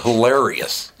thought it was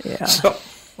hilarious. Yeah. So,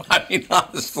 I mean,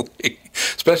 honestly,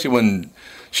 especially when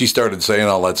she started saying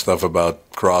all that stuff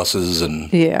about crosses and,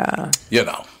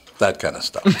 that kind of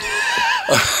stuff.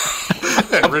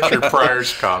 And Richard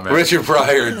Pryor's comment. Richard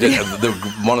Pryor did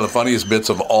one of the funniest bits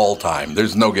of all time.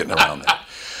 There's no getting around that.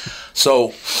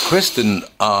 So, Kristen,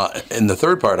 in the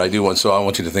third part, I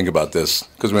want you to think about this,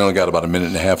 because we only got about a minute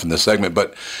and a half in this segment,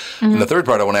 but in the third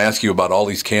part, I want to ask you about all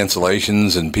these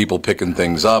cancellations and people picking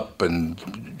things up and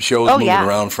shows moving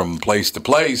around from place to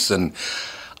place, and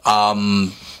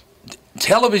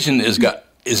television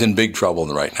is in big trouble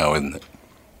right now, isn't it?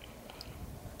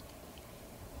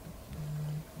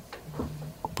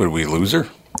 Did we lose her?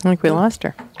 I think we lost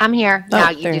her. I'm here. Oh,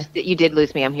 No, there. you did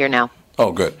lose me. I'm here now.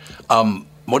 Oh, good.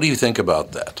 What do you think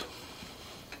about that?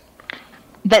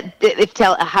 That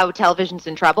how television's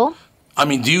in trouble? I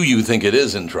mean, do you think it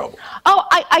is in trouble? Oh,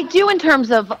 I do in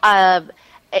terms of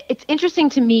it's interesting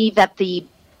to me that the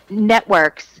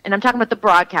networks, and I'm talking about the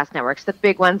broadcast networks, the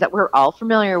big ones that we're all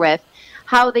familiar with,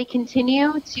 how they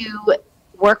continue to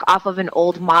work off of an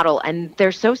old model, and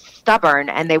they're so stubborn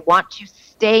and they want to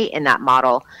stay in that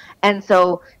model. And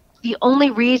so the only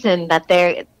reason that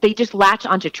they just latch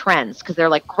onto trends because they're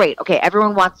like, great, okay,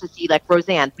 everyone wants to see like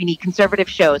Roseanne. We need conservative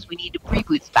shows. We need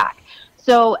reboots back.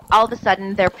 So all of a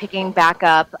sudden they're picking back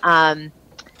up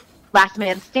Last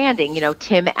Man Standing,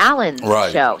 Tim Allen's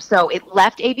show. So it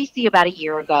left ABC about a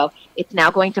year ago. It's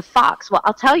now going to Fox. Well,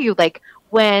 I'll tell you, like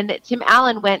when Tim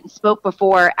Allen went and spoke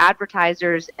before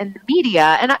advertisers and the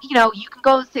media, and you can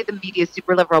go say the media is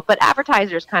super liberal, but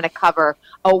advertisers kind of cover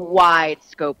a wide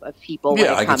scope of people when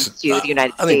it comes to the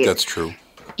United States. I think that's true.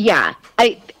 Yeah.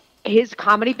 His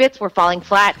comedy bits were falling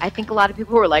flat. I think a lot of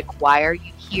people were like, why are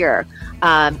you here?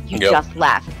 You just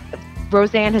left.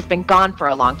 Roseanne has been gone for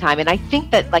a long time. And I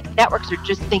think that like networks are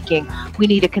just thinking we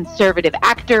need a conservative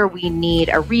actor. We need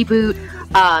a reboot.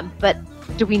 But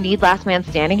do we need Last Man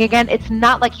Standing again? It's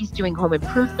not like he's doing Home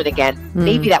Improvement again.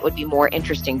 Maybe that would be more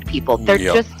interesting to people. They're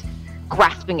just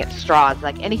grasping at straws,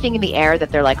 like anything in the air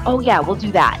that they're like, oh yeah, we'll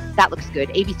do that. That looks good.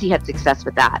 ABC had success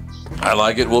with that. I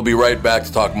like it. We'll be right back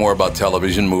to talk more about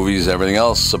television, movies, everything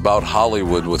else about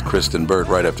Hollywood with Kristen Burt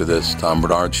right after this Tom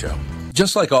Bernard Show.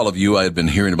 Just like all of you, I had been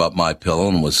hearing about MyPillow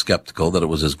and was skeptical that it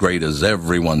was as great as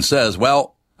everyone says.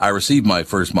 Well, I received my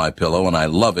first MyPillow and I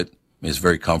love it. It's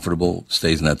very comfortable,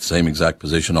 stays in that same exact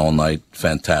position all night.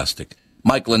 Fantastic.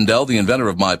 Mike Lindell, the inventor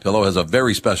of MyPillow, has a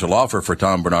very special offer for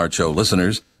Tom Bernard Show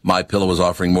listeners. MyPillow is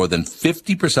offering more than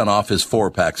 50% off his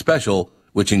 4-pack special,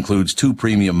 which includes 2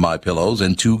 premium MyPillows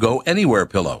and 2 Go Anywhere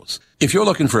pillows. If you're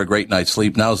looking for a great night's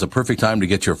sleep, now's the perfect time to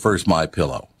get your first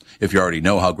MyPillow. If you already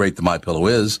know how great the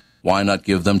MyPillow is, why not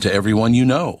give them to everyone you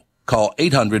know? Call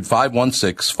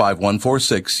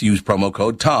 800-516-5146, use promo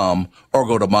code TOM, or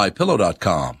go to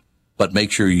MyPillow.com. But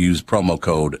make sure you use promo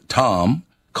code TOM.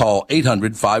 Call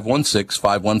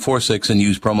 800-516-5146 and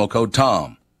use promo code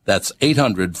TOM. That's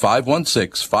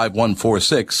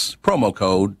 800-516-5146, promo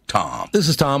code TOM. This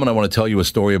is Tom, and I want to tell you a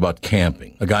story about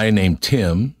camping. A guy named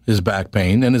Tim, his back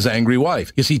pain, and his angry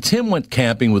wife. You see, Tim went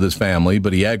camping with his family,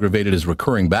 but he aggravated his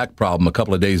recurring back problem a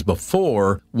couple of days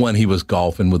before when he was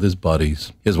golfing with his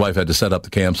buddies. His wife had to set up the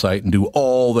campsite and do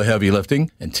all the heavy lifting,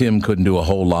 and Tim couldn't do a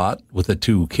whole lot with the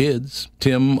 2 kids.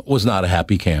 Tim was not a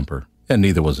happy camper. And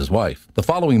neither was his wife. The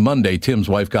following Monday, Tim's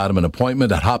wife got him an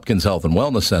appointment at Hopkins Health and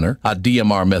Wellness Center, a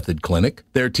DMR Method clinic.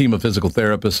 Their team of physical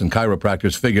therapists and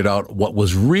chiropractors figured out what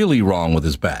was really wrong with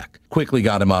his back, quickly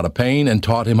got him out of pain, and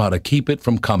taught him how to keep it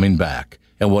from coming back.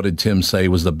 And what did Tim say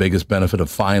was the biggest benefit of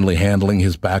finally handling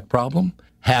his back problem?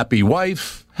 Happy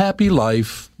wife, happy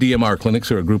life. DMR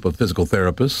clinics are a group of physical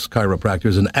therapists,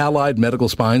 chiropractors, and allied medical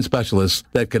spine specialists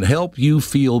that can help you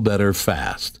feel better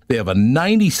fast. They have a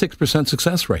 96%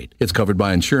 success rate. It's covered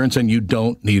by insurance, and you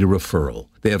don't need a referral.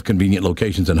 They have convenient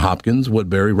locations in Hopkins,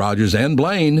 Woodbury, Rogers, and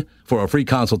Blaine. For a free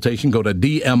consultation, go to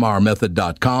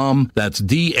dmrmethod.com. That's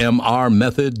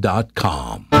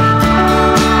dmrmethod.com.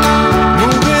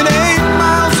 Moving 8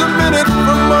 miles a minute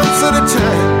for months at a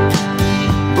time.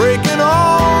 Breaking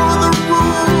all of the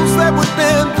rules that would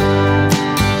bend.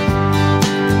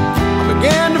 I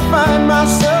began to find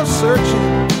myself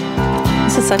searching.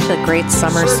 This is such a great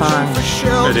summer song.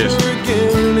 It is.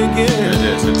 It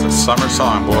is. It's a summer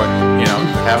song, boy.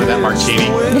 Having that martini,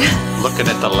 looking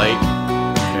at the lake.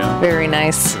 Very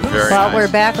nice. Very nice. We're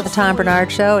back with the Tom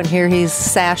Bernard Show, and here he's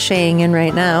sashaying in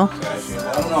right now.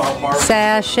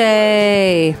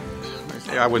 Sashay.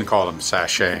 I wouldn't call him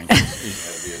sashaying.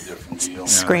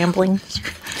 Scrambling.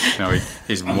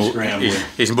 He's moving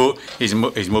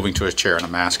to his chair in a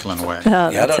masculine way.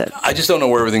 I just don't know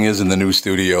where everything is in the new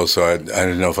studio, so I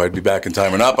don't know if I'd be back in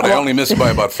time or not, but I only missed by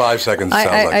about 5 seconds.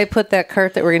 I put that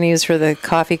cart that we're going to use for the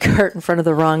coffee cart in front of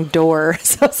the wrong door,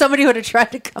 so if somebody would have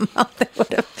tried to come out, they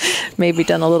would have maybe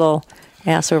done a little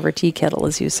ass over tea kettle,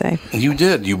 as you say. You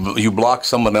did. You blocked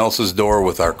someone else's door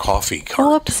with our coffee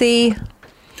cart. Whoopsie.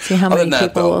 See how many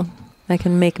people I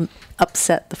can make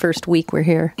upset the first week we're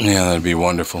here. Yeah, that'd be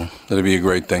wonderful. That'd be a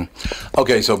great thing.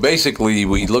 Okay, so basically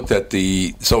we looked at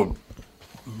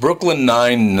Brooklyn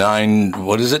Nine-Nine,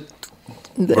 what is it?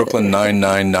 Brooklyn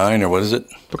 999, or what is it?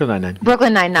 Brooklyn Nine-Nine.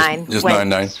 Brooklyn Nine-Nine. Just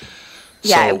 99?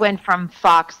 Yeah, it went from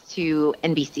Fox to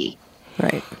NBC.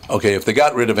 Right. Okay, if they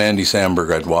got rid of Andy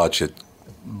Samberg, I'd watch it.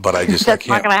 But I just That's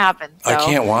not going to happen. So. I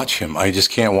can't watch him. I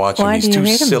just can't watch him. He's too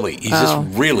silly. He's just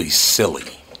really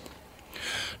silly.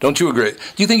 Don't you agree? Do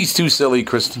you think he's too silly,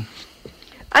 Kristen?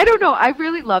 I don't know. I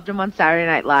really loved him on Saturday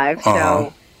Night Live.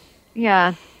 So,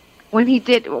 yeah. when he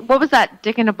did, what was that,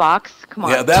 Dick in a Box? Come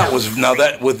on. Yeah, that was, now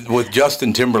that, with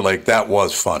Justin Timberlake, that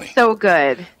was funny. So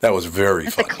good. That was very funny.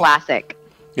 It's a classic.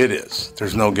 It is.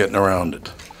 There's no getting around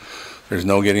it. There's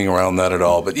no getting around that at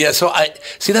all. But yeah, so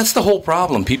that's the whole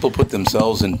problem. People put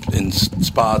themselves in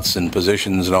spots and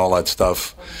positions and all that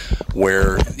stuff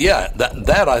where,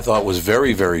 that I thought was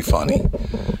very, very funny.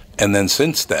 And then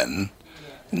since then,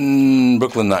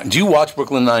 Brooklyn Nine. Do you watch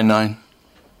Brooklyn Nine-Nine?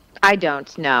 I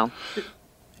don't, no.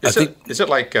 Is it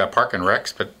like Park and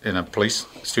Recs, but in a police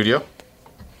studio?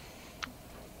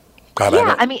 God,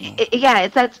 yeah, I mean,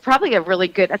 that's probably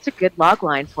that's a good log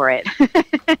line for it.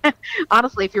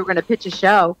 Honestly, if you were going to pitch a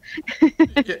show.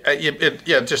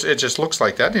 It just looks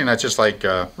like that. You know, it's just like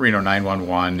Reno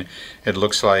 911. It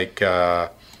looks like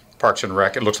Parks and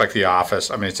Rec. It looks like The Office.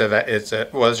 I mean,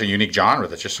 it was a unique genre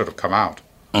that's just sort of come out.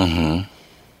 Mm-hmm.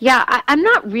 Yeah, I'm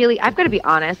not really, I've got to be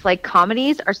honest, like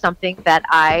comedies are something that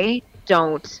I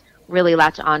don't really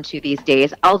latch onto these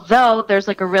days. Although there's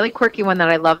like a really quirky one that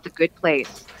I love, The Good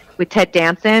Place, with Ted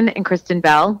Danson and Kristen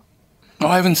Bell. Oh,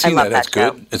 I haven't seen that. It's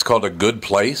good. Show. It's called A Good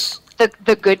Place?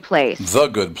 The Good Place. The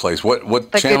Good Place.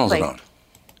 What channel is it on?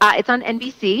 It's on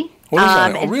NBC. What is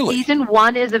that? Oh, really? Season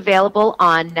 1 is available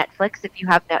on Netflix if you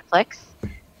have Netflix.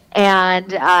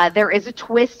 And there is a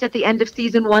twist at the end of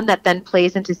Season 1 that then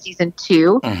plays into Season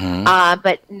 2. Mm-hmm.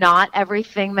 But not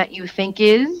everything that you think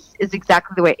is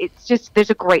exactly the way. It's just, there's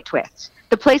a great twist.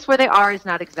 The place where they are is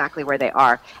not exactly where they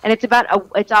are. And it's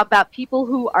about people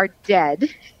who are dead.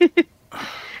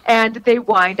 And they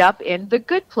wind up in the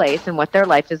good place and what their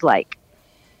life is like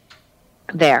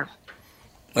there.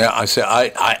 Yeah, I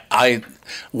say,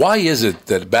 why is it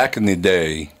that back in the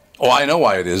day, I know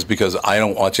why it is, because I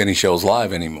don't watch any shows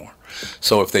live anymore.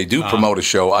 So if they do promote a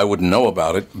show, I wouldn't know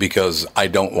about it because I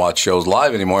don't watch shows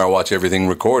live anymore. I watch everything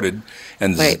recorded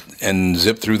and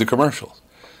zip through the commercials.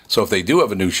 So if they do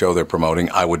have a new show they're promoting,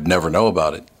 I would never know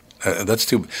about it. That's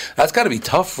got to be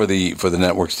tough for the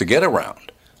networks to get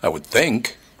around, I would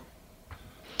think.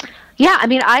 Yeah, I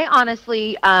mean, I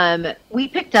honestly, we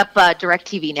picked up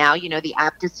DirecTV Now, the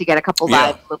app, just to get a couple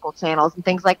live local channels and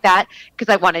things like that,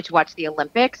 because I wanted to watch the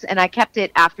Olympics, and I kept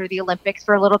it after the Olympics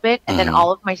for a little bit, and then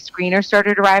all of my screeners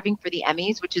started arriving for the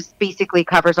Emmys, which is basically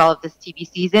covers all of this TV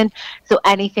season. So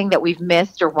anything that we've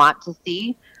missed or want to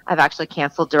see, I've actually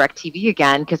canceled DirecTV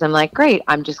again, because I'm like, great,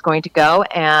 I'm just going to go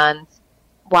and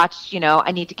watch,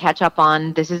 I need to catch up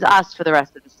on This Is Us for the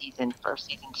rest of the season for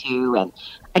Season 2, and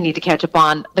I need to catch up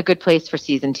on The Good Place for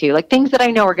Season 2, like things that I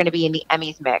know are going to be in the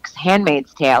Emmys mix,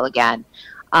 Handmaid's Tale again.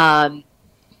 And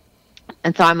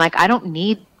so I'm like, I don't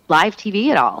need live TV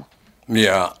at all.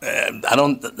 Yeah,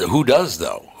 who does,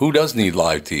 though? Who does need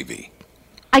live TV?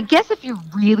 I guess if you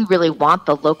really, really want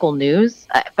the local news,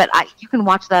 but you can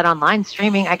watch that online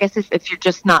streaming. I guess if you're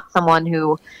just not someone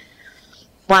who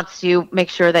wants to make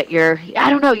sure that I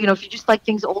don't know, if you just like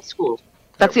things old school.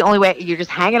 That's the only way. You're just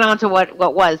hanging on to what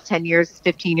was 10 years,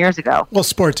 15 years ago. Well,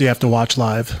 sports you have to watch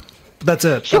live. That's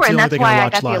it. Sure, that's and that's why I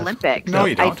got live. the Olympics. No,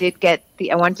 you don't.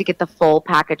 I wanted to get the full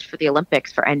package for the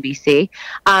Olympics for NBC.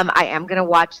 I am going to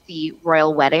watch the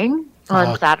Royal Wedding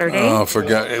on Saturday. Oh,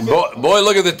 forgot. Boy,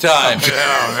 look at the time.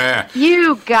 Oh, man.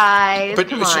 You guys,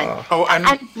 come on.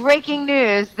 And breaking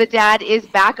news, the dad is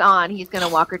back on. He's going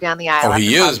to walk her down the aisle. Oh,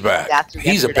 he is back.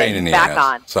 He's a pain in the ass. Back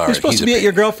on. Sorry. You're supposed to be at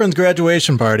your girlfriend's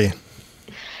graduation party.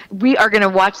 We are going to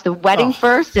watch the wedding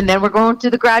first, and then we're going to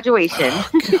the graduation.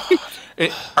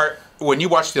 When you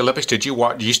watch the Olympics, do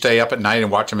you stay up at night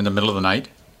and watch them in the middle of the night?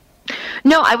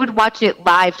 No, I would watch it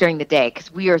live during the day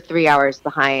because we are 3 hours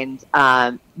behind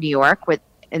New York,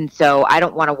 and so I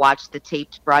don't want to watch the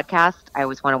taped broadcast. I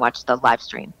always want to watch the live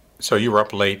stream. So you were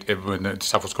up late when the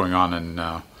stuff was going on in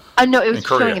no, it was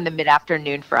showing in the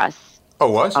mid-afternoon for us. Oh,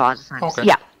 it was? A lot of times. Okay.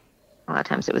 Yeah. A lot of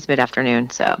times it was mid-afternoon,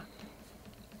 so.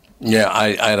 Yeah,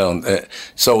 I don't.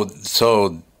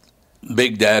 So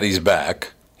Big Daddy's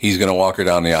back. He's going to walk her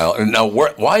down the aisle. Now,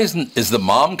 why is the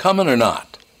mom coming or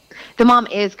not? The mom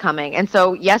is coming. And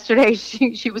so yesterday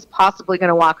she was possibly going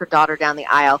to walk her daughter down the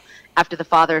aisle after the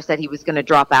father said he was going to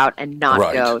drop out and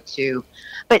not go to.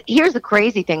 But here's the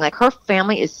crazy thing. Like, her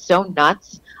family is so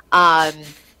nuts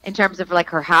in terms of, like,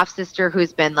 her half-sister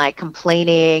who's been, like,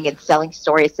 complaining and selling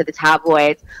stories to the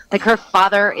tabloids. Like, her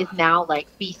father is now, like,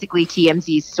 basically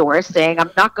TMZ's source saying,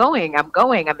 I'm not going. I'm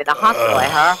going. I'm in the hospital. I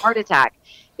had a heart attack.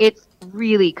 It's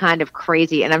really kind of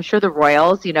crazy. And I'm sure the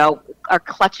Royals, are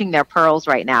clutching their pearls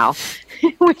right now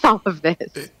with all of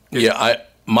this. Yeah,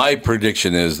 my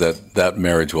prediction is that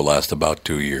marriage will last about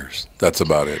 2 years. That's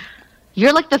about it.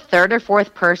 You're like the third or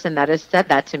fourth person that has said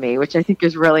that to me, which I think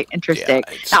is really interesting.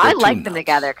 Yeah, now, I like them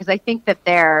together because I think that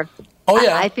they're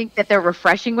I think that they're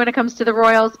refreshing when it comes to the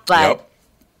Royals, but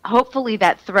hopefully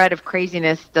that thread of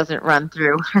craziness doesn't run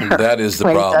through her. That is the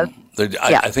problem.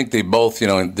 I think they both,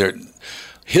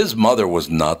 his mother was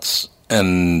nuts,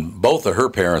 and both of her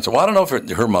parents. Well, I don't know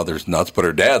if her mother's nuts, but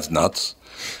her dad's nuts.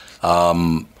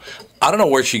 I don't know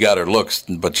where she got her looks,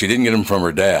 but she didn't get them from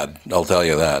her dad. I'll tell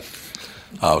you that.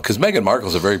 Because Meghan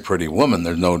Markle's a very pretty woman.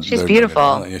 She's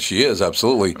beautiful. Yeah, she is,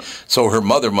 absolutely. So her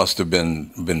mother must have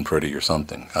been pretty or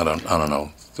something. I don't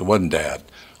know. It wasn't Dad.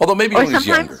 Although maybe when he was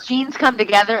younger. Sometimes genes come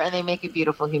together and they make a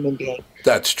beautiful human being.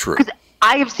 That's true.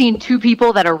 I have seen two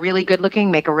people that are really good looking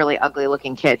make a really ugly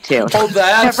looking kid too. Oh,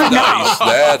 that's nice.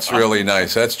 That's really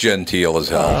nice. That's genteel as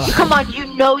hell. Come on,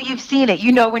 you've seen it.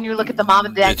 You know when you look at the mom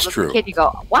and dad, It's look at true. the kid, you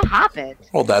go, what happened?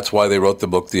 Well, that's why they wrote the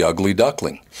book The Ugly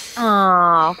Duckling.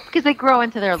 Oh, because they grow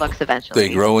into their looks eventually.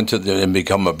 They grow into and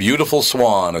become a beautiful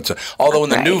swan. Although in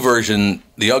the new version,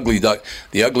 the ugly duck,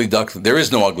 there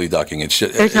is no ugly ducking.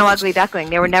 There's no ugly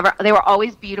duckling. They were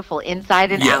always beautiful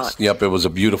inside and out. Yep, it was a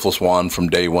beautiful swan from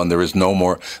day one. There is no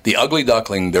more. The ugly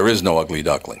duckling, there is no ugly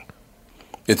duckling.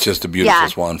 It's just a beautiful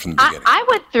swan from the beginning. I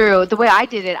went through, the way I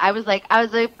did it, I was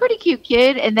a pretty cute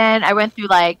kid, and then I went through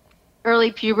like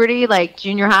early puberty, like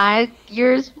junior high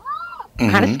years,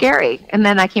 kind of scary. And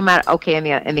then I came out okay in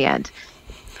the end.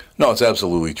 No, it's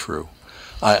absolutely true.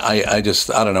 I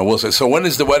don't know. We'll say. So when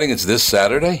is the wedding? It's this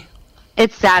Saturday?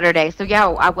 It's Saturday. So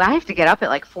yeah, I have to get up at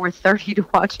like 4:30 to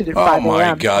watch it at 5 a.m. Oh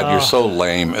my God, you're so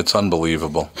lame. It's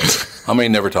unbelievable. I may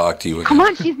never talk to you again. Come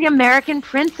on, she's the American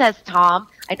princess, Tom.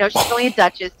 I know she's only a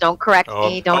duchess. Don't correct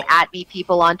me. Don't at me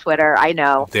people on Twitter. I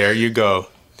know. There you go.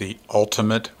 The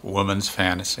ultimate woman's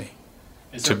fantasy.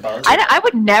 I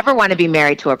would never want to be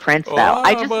married to a prince, though.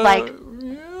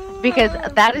 Because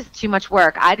that is too much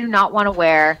work. I do not want to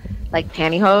wear like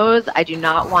pantyhose. I do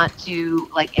not want to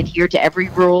like adhere to every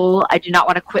rule. I do not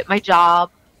want to quit my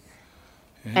job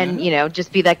and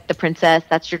just be like the princess.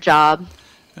 That's your job.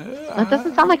 That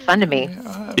doesn't sound like fun to me.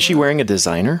 Is she wearing a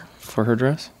designer for her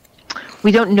dress?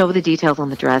 We don't know the details on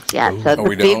the dress yet. So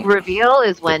the big reveal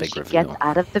is when she gets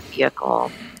out of the vehicle.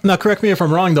 Now, correct me if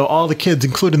I'm wrong, though. All the kids,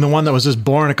 including the one that was just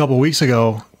born a couple weeks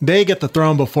ago, they get the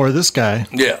throne before this guy.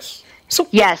 Yes.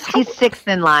 Yes, he's sixth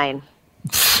in line.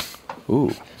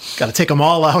 Ooh. Got to take them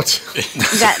all out.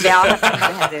 They all have to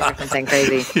have or something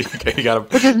crazy.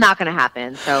 Which is not going to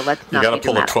happen. So let's not. You got to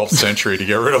pull the 12th century to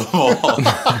get rid of them all.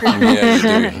 Yeah,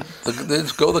 you do.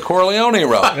 Let's go the Corleone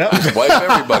route. Just wipe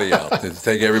everybody out. Just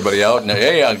take everybody out. And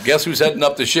hey, guess who's heading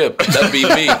up the ship? That'd be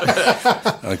me.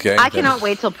 Okay. I cannot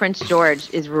wait till Prince George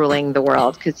is ruling the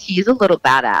world because he's a little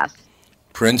badass.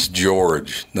 Prince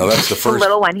George. No, that's the first. The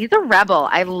little one. He's a rebel.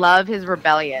 I love his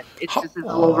rebellion. It's just his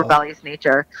little rebellious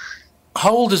nature.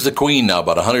 How old is the Queen now?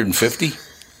 About 150?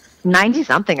 90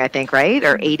 something, I think, right?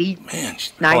 Or 80? Man,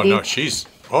 90? She's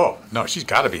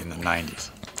got to be in the 90s.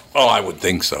 Oh, I would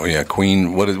think so. Yeah,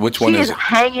 Queen. Which one is it? She is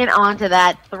hanging on to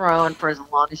that throne for as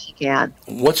long as she can.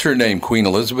 What's her name? Queen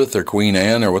Elizabeth or Queen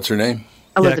Anne or what's her name?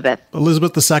 Elizabeth. Yeah,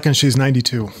 Elizabeth II. She's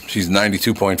 92. She's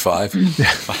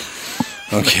 92.5.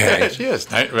 Okay. She is.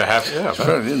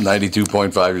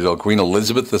 92.5 years old. Queen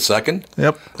Elizabeth II?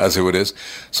 Yep. That's who it is.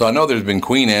 So I know there's been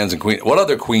Queen Anne's and Queen... What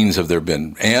other queens have there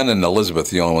been? Anne and Elizabeth,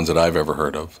 the only ones that I've ever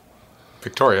heard of.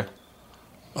 Victoria.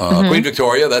 Queen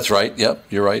Victoria, that's right. Yep,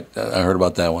 you're right. I heard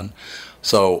about that one.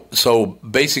 So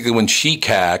basically when she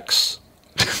cacks,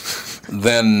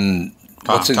 then...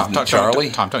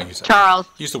 Charlie? Tom, don't use that. Charles.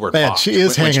 Use the word Man, she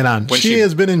is hanging on. She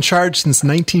has been in charge since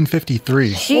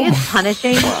 1953. She is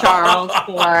punishing Charles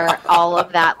for all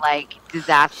of that, like,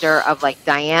 disaster of, like,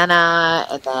 Diana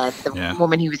and then the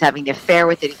woman he was having the affair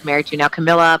with that he's married to now,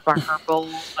 Camilla,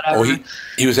 Barnharple, whatever. Oh,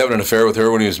 he was having an affair with her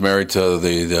when he was married to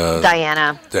the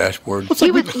Diana. Dashboard.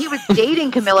 He was dating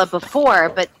Camilla before,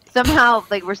 but somehow,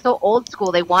 like, we're so old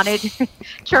school, they wanted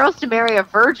Charles to marry a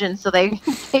virgin, so they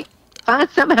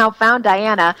somehow found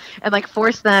Diana and like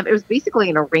forced them. It was basically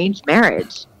an arranged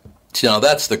marriage. Now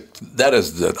that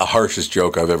is the harshest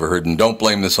joke I've ever heard, and don't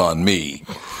blame this on me,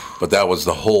 but that was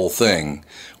the whole thing.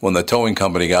 When the towing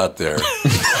company got there,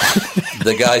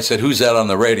 the guy said, "Who's that on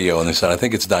the radio?" And they said, "I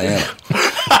think it's Diana."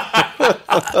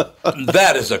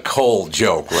 That is a cold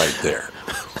joke right there.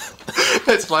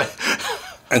 It's like.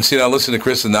 And see, now listen to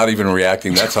Chris and not even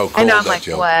reacking. That's how cold that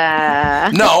joke.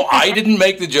 What? No, I didn't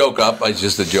make the joke up. It's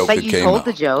just a joke that came out. But you told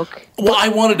the joke. Well, I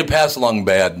wanted to pass along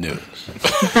bad news.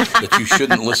 That you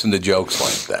shouldn't listen to jokes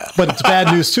like that. But it's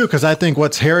bad news, too, because I think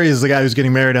Harry is the guy who's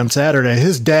getting married on Saturday.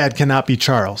 His dad cannot be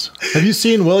Charles. Have you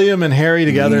seen William and Harry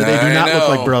together? They do not look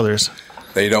like brothers.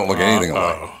 They don't look anything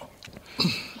alike.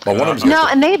 Well, one of them's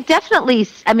and they've definitely.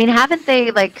 I mean, haven't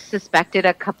they like suspected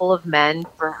a couple of men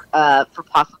for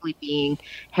possibly being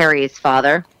Harry's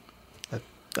father?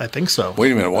 I think so.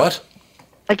 Wait a minute, what?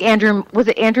 like was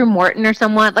it Andrew Morton or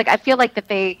someone? Like, I feel like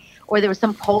that or there was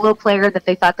some polo player that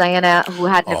they thought Diana, who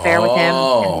had an affair with him,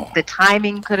 and the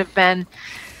timing could have been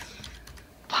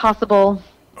possible.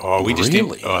 Oh, we just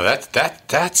really? That's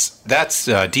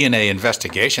DNA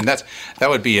investigation. That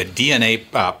would be a DNA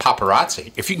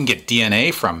paparazzi. If you can get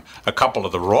DNA from a couple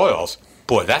of the royals,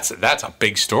 boy, that's a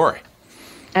big story.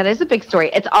 That is a big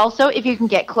story. It's also if you can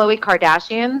get Khloe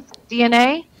Kardashian's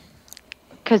DNA,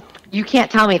 because you can't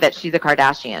tell me that she's a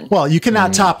Kardashian. Well, you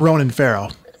cannot top Ronan Farrow.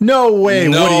 No way,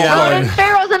 No. Woody Allen. Ronan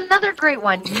Farrow's another great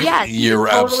one. Yes, You're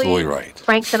totally absolutely right.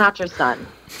 Frank Sinatra's son.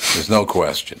 There's no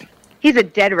question. He's a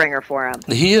dead ringer for him.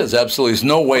 He is, absolutely. There's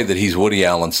no way that he's Woody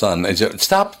Allen's son.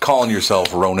 Stop calling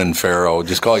yourself Ronan Farrow.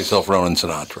 Just call yourself Ronan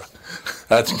Sinatra.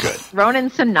 That's good. Ronan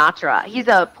Sinatra. He's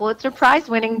a Pulitzer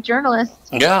Prize-winning journalist.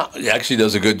 Yeah, he actually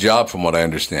does a good job from what I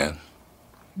understand.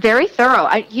 Very thorough.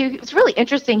 It was really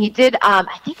interesting. He did,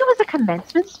 I think it was a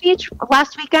commencement speech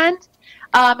last weekend,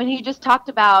 and he just talked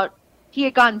about he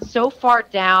had gone so far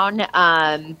down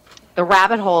the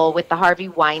rabbit hole with the Harvey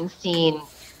Weinstein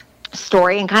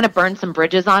story and kind of burned some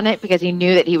bridges on it because he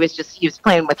knew that he was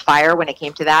playing with fire when it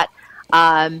came to that.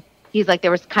 He's like,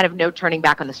 there was kind of no turning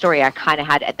back on the story. I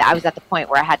was at the point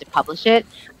where I had to publish it.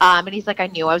 And he's like, I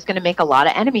knew I was going to make a lot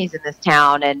of enemies in this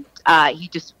town. And he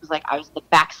just was like, I was in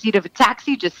the backseat of a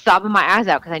taxi just sobbing my eyes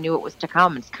out because I knew it was to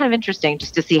come. It's kind of interesting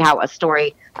just to see how a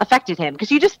story affected him. Because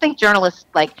you just think journalists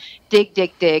like dig,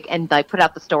 and like put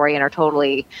out the story and are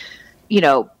totally,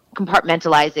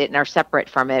 compartmentalize it and are separate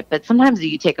from it. But sometimes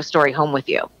you take a story home with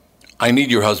you. I need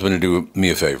your husband to do me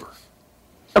a favor.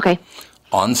 Okay.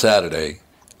 On Saturday,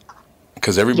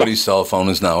 because everybody's cell phone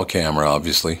is now a camera,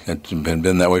 obviously. It's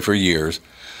been that way for years.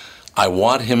 I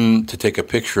want him to take a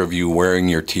picture of you wearing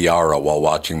your tiara while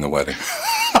watching the wedding.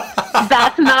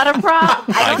 That's not a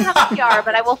problem. I don't have a tiara,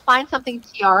 but I will find something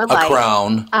tiara-like. A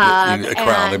crown. A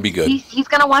crown would be good. He's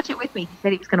going to watch it with me. He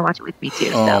said he was going to watch it with me,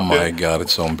 too. Oh, my God.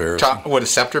 It's so embarrassing. Would a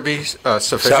scepter be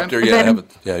sufficient? Scepter,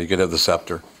 yeah. You could have the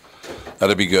scepter.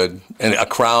 That'd be good. And a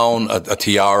crown, a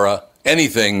tiara,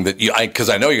 anything that you... Because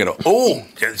I know you're going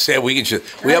to... Say we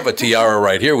have a tiara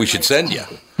right here. We should send you.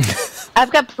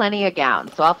 I've got plenty of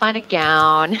gowns, so I'll find a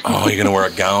gown. Oh, you're going to wear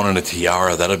a gown and a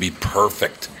tiara. That'll be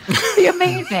perfect. It'll be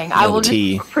amazing. I will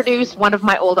just produce one of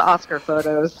my old Oscar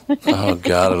photos. Oh,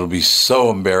 God, it'll be so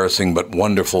embarrassing but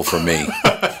wonderful for me.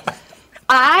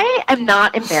 I am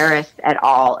not embarrassed at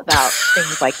all about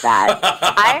things like that.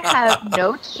 I have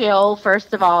no chill,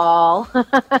 first of all.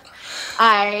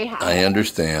 I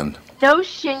understand. No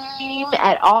shame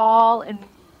at all in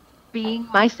being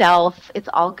myself. It's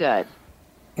all good.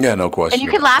 Yeah, no question. And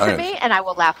you can laugh at me, and I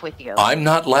will laugh with you. I'm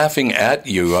not laughing at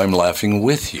you. I'm laughing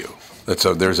with you.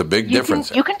 There's a big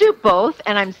difference. You can do both,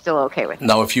 and I'm still okay with it.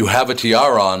 Now, if you have a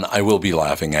tiara on, I will be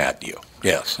laughing at you.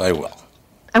 Yes, I will.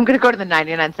 I'm going to go to the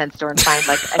 99-cent store and find,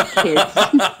 like, a kid's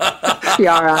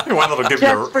tiara.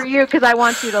 Just for you, because I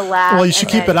want you to laugh. Well, you should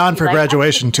keep it on for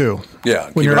graduation, too.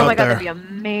 Yeah. When you're out there. Oh, my God, that'd be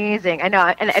amazing. I know.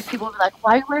 And people will be like,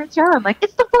 why are you wearing a tiara? I'm like,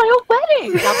 it's the royal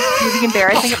wedding. And I'll be really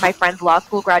embarrassing at my friend's law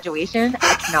school graduation.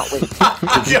 I cannot wait.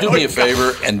 Could you do me a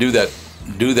favor and do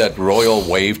that royal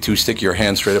wave to stick your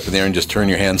hand straight up in the air and just turn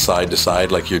your hand side to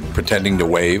side like you're pretending to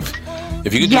wave?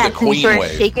 If you could do the queen and you sort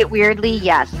wave. Of shake it weirdly,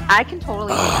 yes. I can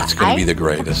totally do that. It's going to be the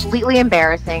greatest. Completely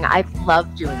embarrassing. I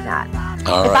love doing that. If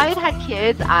I had had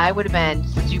kids, I would have been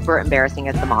super embarrassing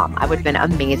as the mom. I would have been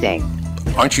amazing.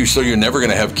 Aren't you so you're never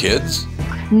going to have kids?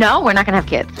 No, we're not going to have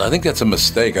kids. I think that's a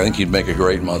mistake. I think you'd make a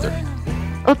great mother.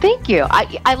 Well, thank you.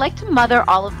 I like to mother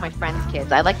all of my friends'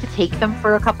 kids. I like to take them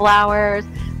for a couple hours,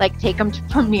 like take them to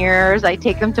premieres. I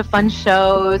take them to fun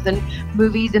shows and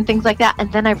movies and things like that.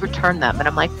 And then I return them and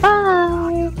I'm like,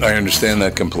 bye. I understand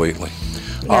that completely.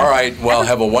 Yeah. All right. Well,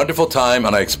 have a wonderful time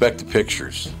and I expect the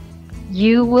pictures.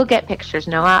 You will get pictures.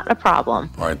 No, not a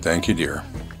problem. All right. Thank you, dear.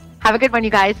 Have a good one, you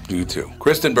guys. You too.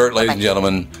 Kristen Burt, ladies and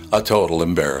gentlemen, a total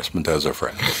embarrassment as a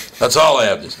friend. That's all I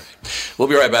have to say. We'll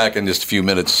be right back in just a few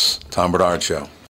minutes. Tom Bernard Show.